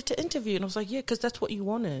everyone wanted to interview. And I was like, yeah, because that's what you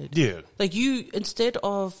wanted. Yeah. Like you, instead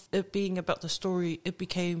of it being about the story, it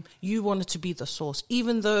became you wanted to be the source,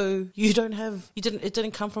 even though it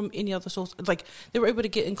didn't come from any other source. Like they were able to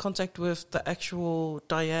get in contact with the actual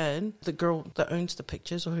Diane, the girl that owns the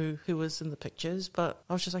pictures or who was in the pictures. But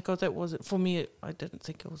I was just like, oh, that wasn't for me. I didn't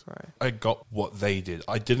think it was right. I got what they did.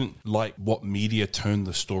 I didn't like what media turned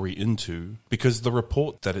the story into, because the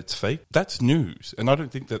report that it's fake, that's news. And I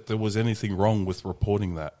don't think that there was anything wrong with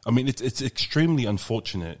reporting that. I mean, it's extremely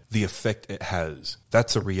unfortunate the effect it has.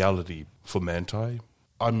 That's a reality for Manti.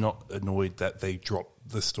 I'm not annoyed that they dropped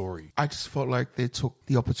the story. I just felt like they took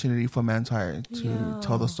the opportunity for Manti to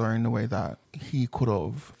tell the story in the way that he could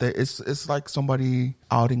have. It's like somebody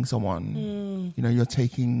outing someone. You know, you're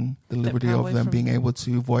taking the liberty of them being able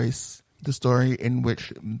to voice the story in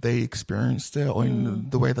which they experienced it or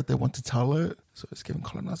in the way that they want to tell it. So it's giving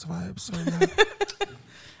colonizer vibes. So, yeah.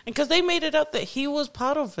 And because they made it out that he was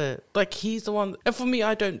part of it. Like he's the one. And for me,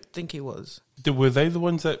 I don't think he was. Were they the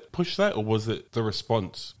ones that pushed that, or was it the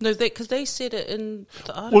response? No, because they said it in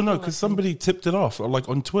the article. Well, no, because somebody tipped it off. Or like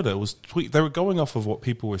on Twitter, it was they were going off of what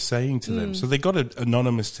people were saying to them. So they got an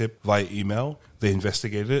anonymous tip via email. They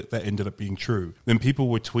investigated it. That ended up being true. Then people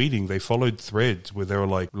were tweeting. They followed threads where they were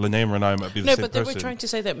like, Lene and Renai might be the same person. No, but they were trying to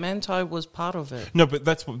say that Manti was part of it. No, but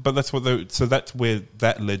that's what. So that's where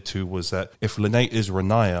that led to, was that if Lene is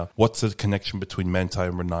Renaya, what's the connection between Manti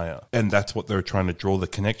and Renaya? And that's what they were trying to draw the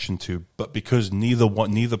connection to. But because neither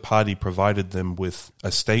party provided them with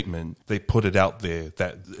a statement, they put it out there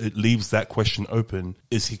that it leaves that question open: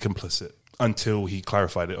 is he complicit? Until he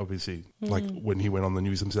clarified it, obviously, like when he went on the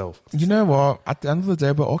news himself. You know what? At the end of the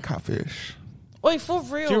day, we're all catfish. Wait, for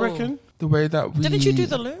real? Do you reckon? The way that we... Didn't you do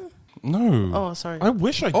the loo? No. Oh, sorry. I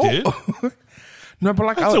wish I did. No, but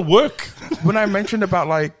like... I had to work. When I mentioned about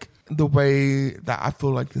like the way that I feel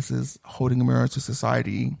like this is holding a mirror to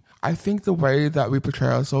society, I think the way that we portray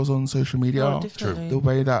ourselves on social media, the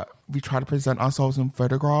way that we try to present ourselves in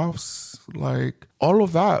photographs, like all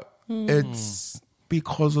of that, it's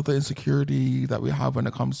because of the insecurity that we have when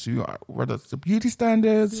it comes to whether it's the beauty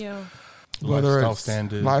standards, whether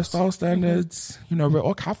lifestyle standards. You know, we're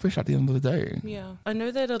all catfish at the end of the day. Yeah, I know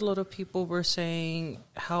that a lot of people were saying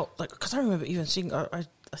how, like, because I remember even seeing,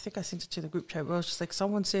 I think I sent it to the group chat where I was just like,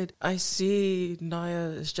 someone said, I see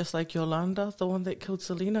Naya is just like Yolanda, the one that killed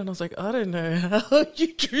Selena. And I was like, I don't know how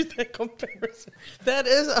you drew that comparison. That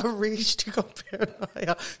is a reach to compare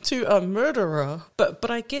Naya to a murderer. But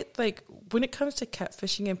I get, like, when it comes to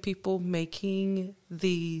catfishing and people making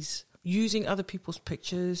these, using other people's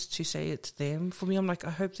pictures to say it's them, for me, I'm like, I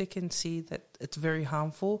hope they can see that it's very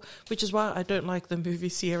harmful, which is why I don't like the movie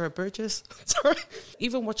Sierra Burgess. Sorry.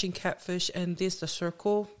 Even watching Catfish, and there's The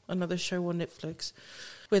Circle. another show on Netflix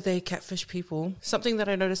where they catfish people. Something that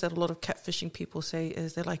I noticed that a lot of catfishing people say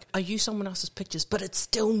is they're like, I use someone else's pictures, but it's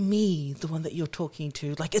still me, the one that you're talking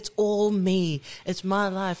to. Like, it's all me. It's my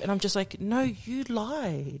life. And I'm just like, no, you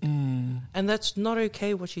lied. And that's not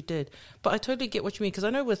okay what you did. But I totally get what you mean, because I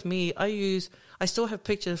know with me, I still have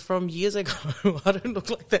pictures from years ago. I don't look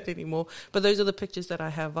like that anymore. But those are the pictures that I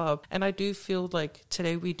have up. And I do feel like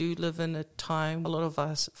today we do live in a time, a lot of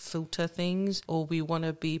us filter things, or we want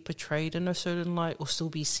to be portrayed in a certain light or still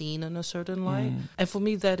be seen in a certain light. And for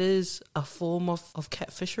me, that is a form of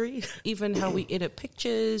catfishery. Even how we edit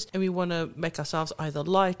pictures and we want to make ourselves either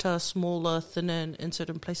lighter, smaller, thinner in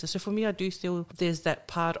certain places. So for me, I do feel there's that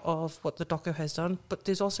part of what the doco has done, but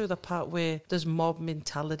there's also the part where there's mob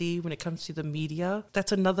mentality when it comes to the media.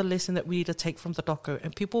 That's another lesson that we need to take from the doco.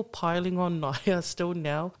 And people piling on Naya still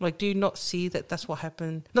now, like, do you not see that that's what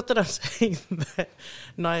happened? Not that I'm saying that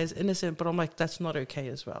Naya's innocent, but I'm like, that's not okay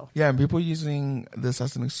as well. Yeah, and people using this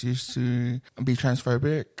as an excuse to be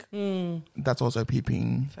transphobic, that's also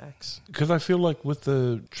peeping. Facts. Because I feel like with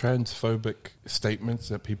the transphobic statements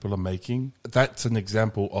that people are making, that's an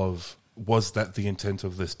example of, was that the intent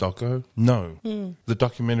of this doco? No. The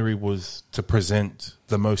documentary was to present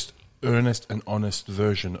the most earnest and honest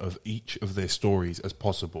version of each of their stories as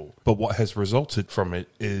possible. But what has resulted from it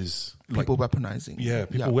is People weaponizing.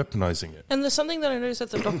 People weaponizing it. And there's something that I noticed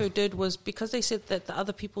that the doco did was because they said that the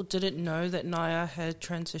other people didn't know that Naya had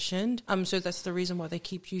transitioned. So that's the reason why they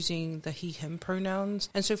keep using the he, him pronouns.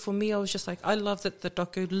 And so for me, I was just like, I love that the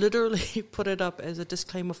doco literally put it up as a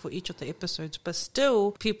disclaimer for each of the episodes, but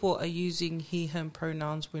still people are using he, him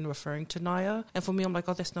pronouns when referring to Naya. And for me, I'm like,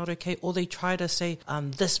 oh, that's not okay. Or they try to say,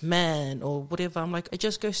 this man or whatever. I'm like, it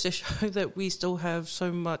just goes to show that we still have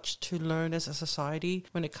so much to learn as a society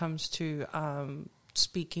when it comes to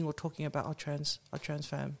speaking or talking about our trans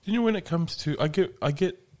fam. You know, when it comes to, I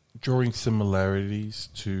get drawing similarities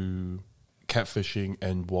to catfishing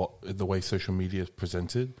and the way social media is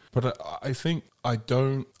presented, but I think at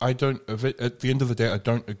the end of the day, I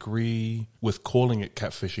don't agree with calling it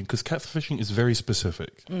catfishing, because catfishing is very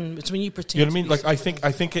specific. It's when you pretend. You know what I mean? Like,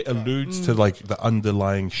 I think it alludes to like the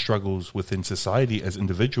underlying struggles within society as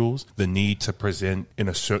individuals, the need to present in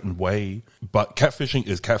a certain way. But catfishing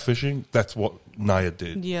is catfishing. That's what Naya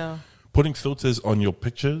did. Yeah. Putting filters on your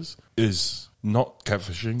pictures is not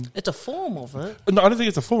catfishing. It's a form of it. No, I don't think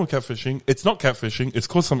it's a form of catfishing. It's not catfishing. It's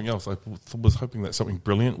called something else. I was hoping that something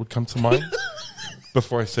brilliant would come to mind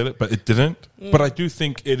before I said it, but it didn't. But I do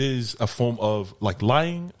think it is a form of like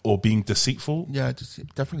lying or being deceitful. Yeah,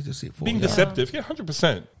 definitely deceitful. Being deceptive,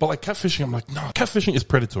 100%. But like catfishing, I'm like, no, catfishing is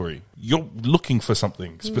predatory. You're looking for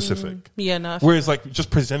something specific. Yeah, no. Whereas like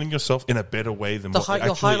just presenting yourself in a better way than what it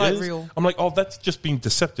your actually highlight is. reel. I'm like, oh, that's just being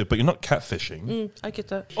deceptive, but you're not catfishing. I get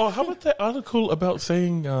that. Oh, how about that article about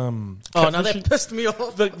saying Oh, now that catfishing? pissed me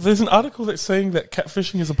off. There's an article that's saying that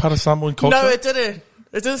catfishing is a part of Samoan culture. No, it didn't.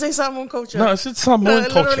 It didn't say Samoan culture. No, it said Samoan No, it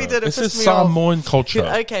culture. literally did. It It says pissed me off. Samoan culture.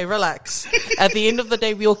 Okay, relax. At the end of the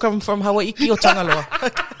day, we all come from Hawaii or Tangaroa.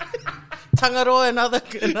 Tangaroa and other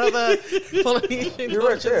Polynesian You're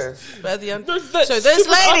right, cultures. But at the end, That so this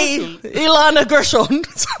stupid lady, article. Ilana Gershon,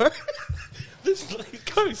 sorry.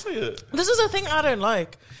 Go say it. This is a thing I don't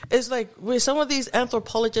like. It's like where some of these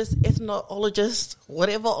anthropologists, ethnologists,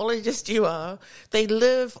 whatever ologist you are, they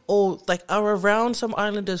live or like are around some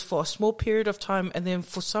islanders for a small period of time and then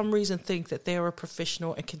for some reason think that they are a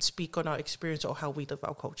professional and can speak on our experience or how we live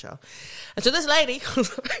our culture. And so this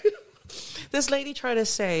lady tried to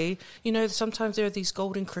say, you know, sometimes there are these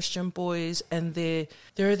golden Christian boys and there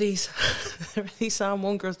are these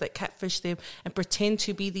Samoan girls that catfish them and pretend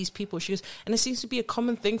to be these people. She goes, and it seems to be a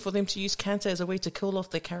common thing for them to use cancer as a way to kill off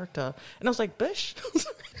their character. And I was like, bish, who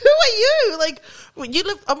are you? Like, when you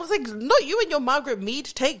live, I was like, not you and your Margaret Mead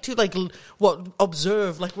take to like,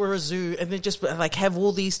 observe, like we're a zoo and then just like have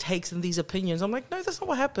all these takes and these opinions. I'm like, no, that's not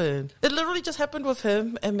what happened. It literally just happened with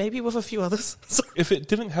him and maybe with a few others. If it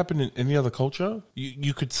didn't happen in any other culture,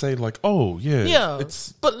 you could say like, oh yeah, Yeah,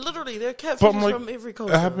 it's. but literally, there are But I'm catfishes like, from every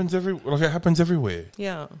culture. it happens it happens everywhere.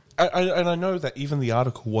 Yeah. And I know that even the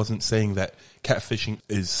article wasn't saying that catfishing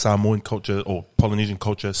is Samoan culture or Polynesian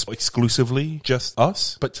culture exclusively, just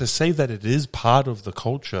us. But to say that it is part of the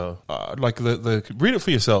culture, like the read it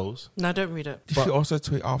for yourselves. No, don't read it. Did she also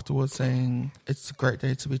tweet afterwards saying it's a great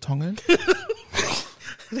day to be Tongan?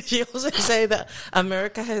 Did she also say that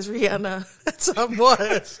America has Rihanna?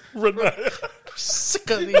 Somewhat. Sick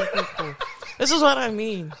of these people. This is what I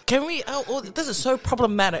mean. Can we? This is so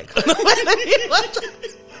problematic.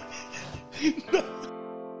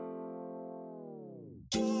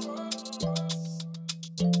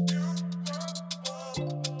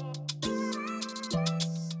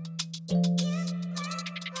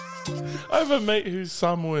 I have a mate who's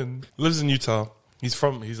Samoan, lives in Utah. He's a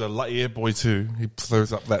Lightyear boy too. He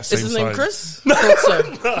throws up that same Is his sign. name Chris? Thought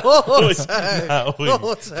so.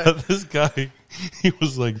 But this guy, he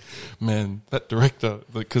was like, man, that director,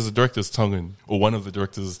 because the director's Tongan, or one of the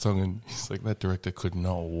directors is Tongan. He's like, that director could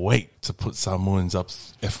not wait to put Samoans up,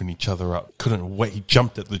 effing each other up. Couldn't wait. He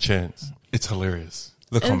jumped at the chance. It's hilarious.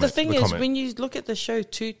 And the thing is, when you look at the show,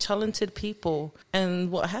 two talented people,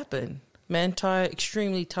 and what happened? Manti,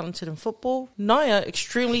 extremely talented in football. Naya,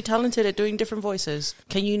 extremely talented at doing different voices.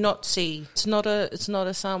 Can you not see? It's not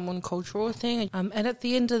a Samoan cultural thing. And at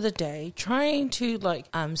the end of the day, trying to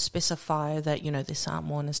specify that, you know, they're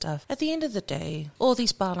Samoan and stuff. At the end of the day, all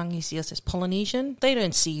these Barangis as Polynesian, they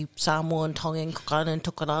don't see Samoan, Tongan, Kokainan,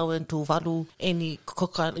 Tokarauan, Tuvalu, any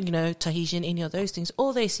Tahitian, any of those things.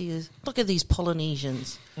 All they see is, look at these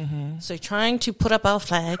Polynesians. Mm-hmm. So trying to put up our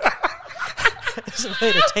flag... It's a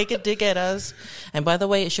way to take a dig at us. And by the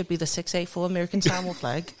way, it should be the 684 American Samoa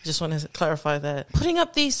flag. Just want to clarify that. Putting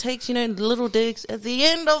up these takes, little digs at the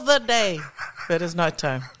end of the day. That is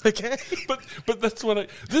nighttime. Okay? But that's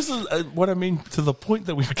this is what I mean to the point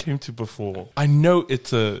that we came to before. I know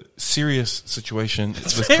it's a serious situation.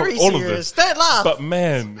 It's very all serious. Of this. Don't laugh. But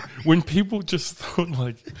man, when people just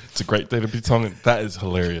thought it's a great day to be Tongan, that is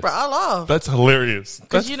hilarious. Bro, I laugh. That's hilarious.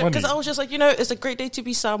 That's funny. Because I was just like, it's a great day to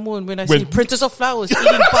be Samoan when I see Princess of Flowers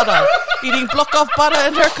eating butter, eating block of butter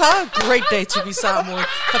in her car. Great day to be Samoan.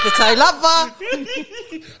 Kapitai lava.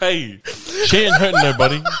 Hey, she ain't hurting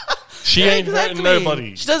nobody. She ain't hurting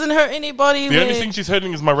nobody. She doesn't hurt anybody. The only thing she's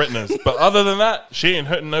hurting is my retinas. But other than that, she ain't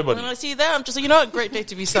hurting nobody. When I see that, I'm just like, what? Great day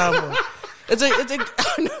to be Samoan.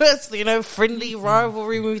 It's friendly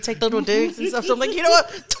rivalry when we take little digs and stuff. So I'm like, you know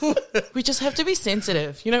what? We just have to be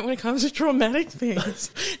sensitive, when it comes to traumatic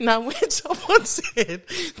things. Now, when someone said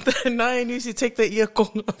that Naya used to take the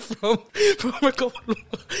iakonga from a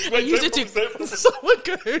kohulunga, someone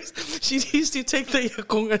goes, she used to take the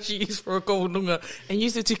iakonga she used for a kohulunga and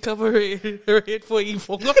used it to cover her head for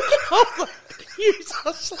ifonga. Oh my, you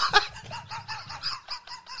just like...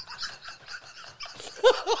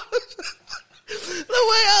 The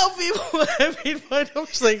way our people have been fun, I'm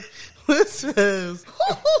just like, this is...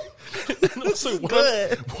 And also,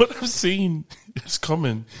 what I've seen is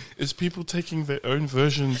common is people taking their own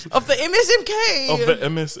versions of the MSMK. Of the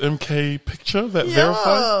MSMK picture that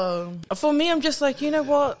verified. For me, I'm just like, you know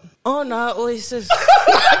what? Oh, no, always says...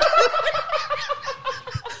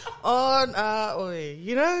 Oh, no, oi,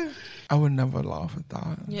 I would never laugh at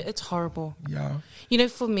that. Yeah, it's horrible. Yeah.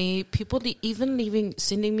 For me, people even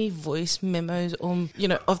sending me voice memos on,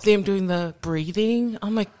 of them doing the breathing.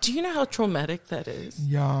 I'm like, do you know how traumatic that is?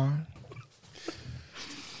 Yeah.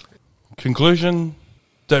 Conclusion,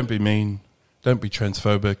 don't be mean. Don't be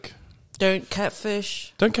transphobic. Don't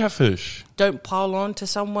catfish. Don't catfish. Don't pile on to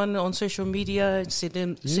someone on social media and send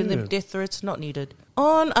them death threats. Not needed.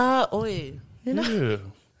 On our oi. Yeah.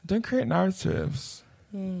 Don't create narratives.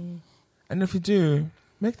 And if you do,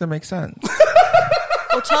 make them make sense.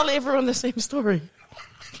 Or tell everyone the same story.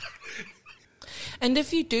 And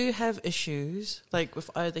if you do have issues, like with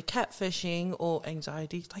either catfishing or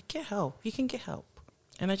anxiety, get help. You can get help.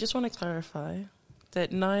 And I just want to clarify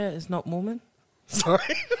that Naya is not Mormon.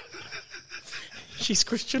 Sorry. She's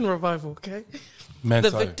Christian Revival, okay? Manti.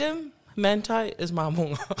 The victim, Manti, is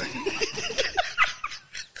Mamunga.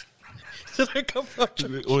 So don't come for our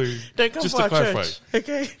church. Don't come just for to our clarify. church,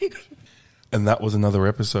 okay? And that was another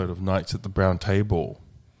episode of Nights at the Brown Table.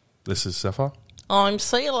 This is Sefa. I'm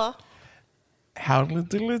Sailor. How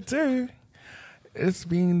do? It's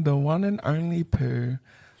been the one and only Pooh.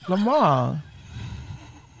 Lamar.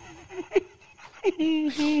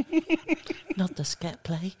 Not the scat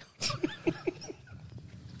play.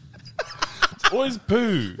 It's always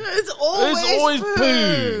Pooh. It's always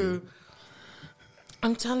Pooh.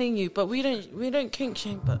 I'm telling you, but we don't kink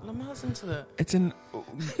shame, but Lamar's into it. It's in...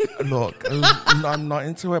 Look, I'm not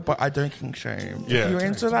into it, but I don't kink shame. Yeah. If you're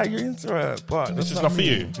into that, you're into it. But It's just not for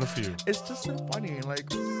you. Not for you. It's just so funny.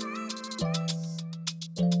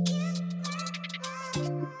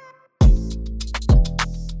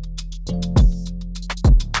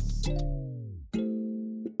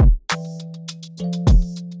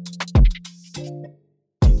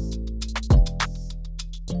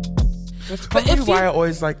 That's probably why I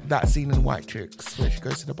always like that scene in White Chicks where she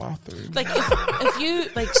goes to the bathroom. Like if you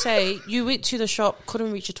say you went to the shop,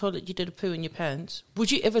 couldn't reach your toilet, you did a poo in your pants, would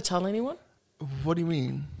you ever tell anyone? What do you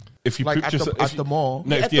mean? If you like pooped yourself at the mall?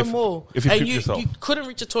 No, at the mall. If you and pooped yourself. you couldn't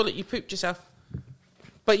reach your toilet, you pooped yourself.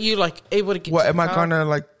 But you like able to get. What to am the I car? gonna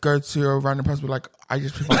like go to a random person? Be like, I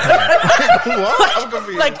just put my pants. What? I'm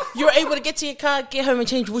confused. Like you're able to get to your car, get home and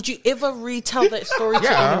change. Would you ever retell that story to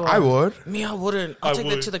Yeah, anyone? I would. Me, I wouldn't. I'll I take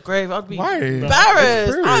would. that to the grave. I'd be Why? embarrassed.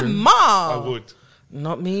 It's rude. I'm mom. I would.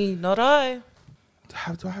 Not me. Not I.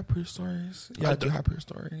 Do I have proof stories? Yeah, I do have proof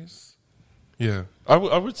stories. Yeah, I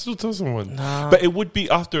would still tell someone, but it would be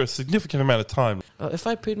after a significant amount of time. If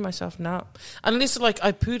I pooed myself now, unless like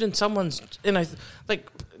I pooed in someone's, and I like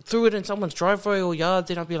threw it in someone's driveway or yard,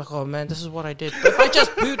 then I'd be like, oh man, this is what I did. But if I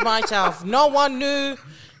just pooed myself, no one knew,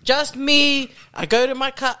 just me. I go to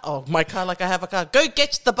my car, like I have a car. Go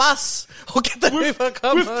get the bus or get the Uber.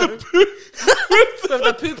 Come home with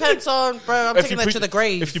the poo pants on, bro. I'm taking that to the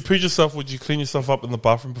grave. If you pooed yourself, would you clean yourself up in the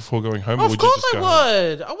bathroom before going home? Or Of would course you just I go home?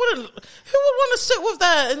 would. I wouldn't. Who would want to sit with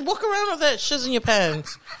that and walk around with that shiz in your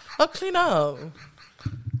pants? I'll clean up.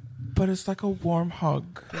 But it's like a warm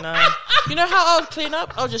hug. No. You know how I'll clean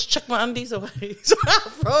up? I'll just chuck my undies away. So I'll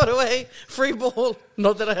throw it away. Free ball.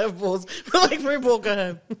 Not that I have balls. But like free ball, go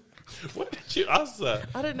home. Why did you ask that?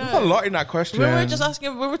 I don't know. There's a lot in that question. We were just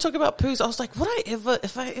asking, we were talking about poos. I was like,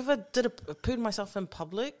 if I ever did a poo myself in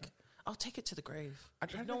public, I'll take it to the grave. I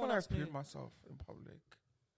don't No know one when I else knew. pooed myself in public.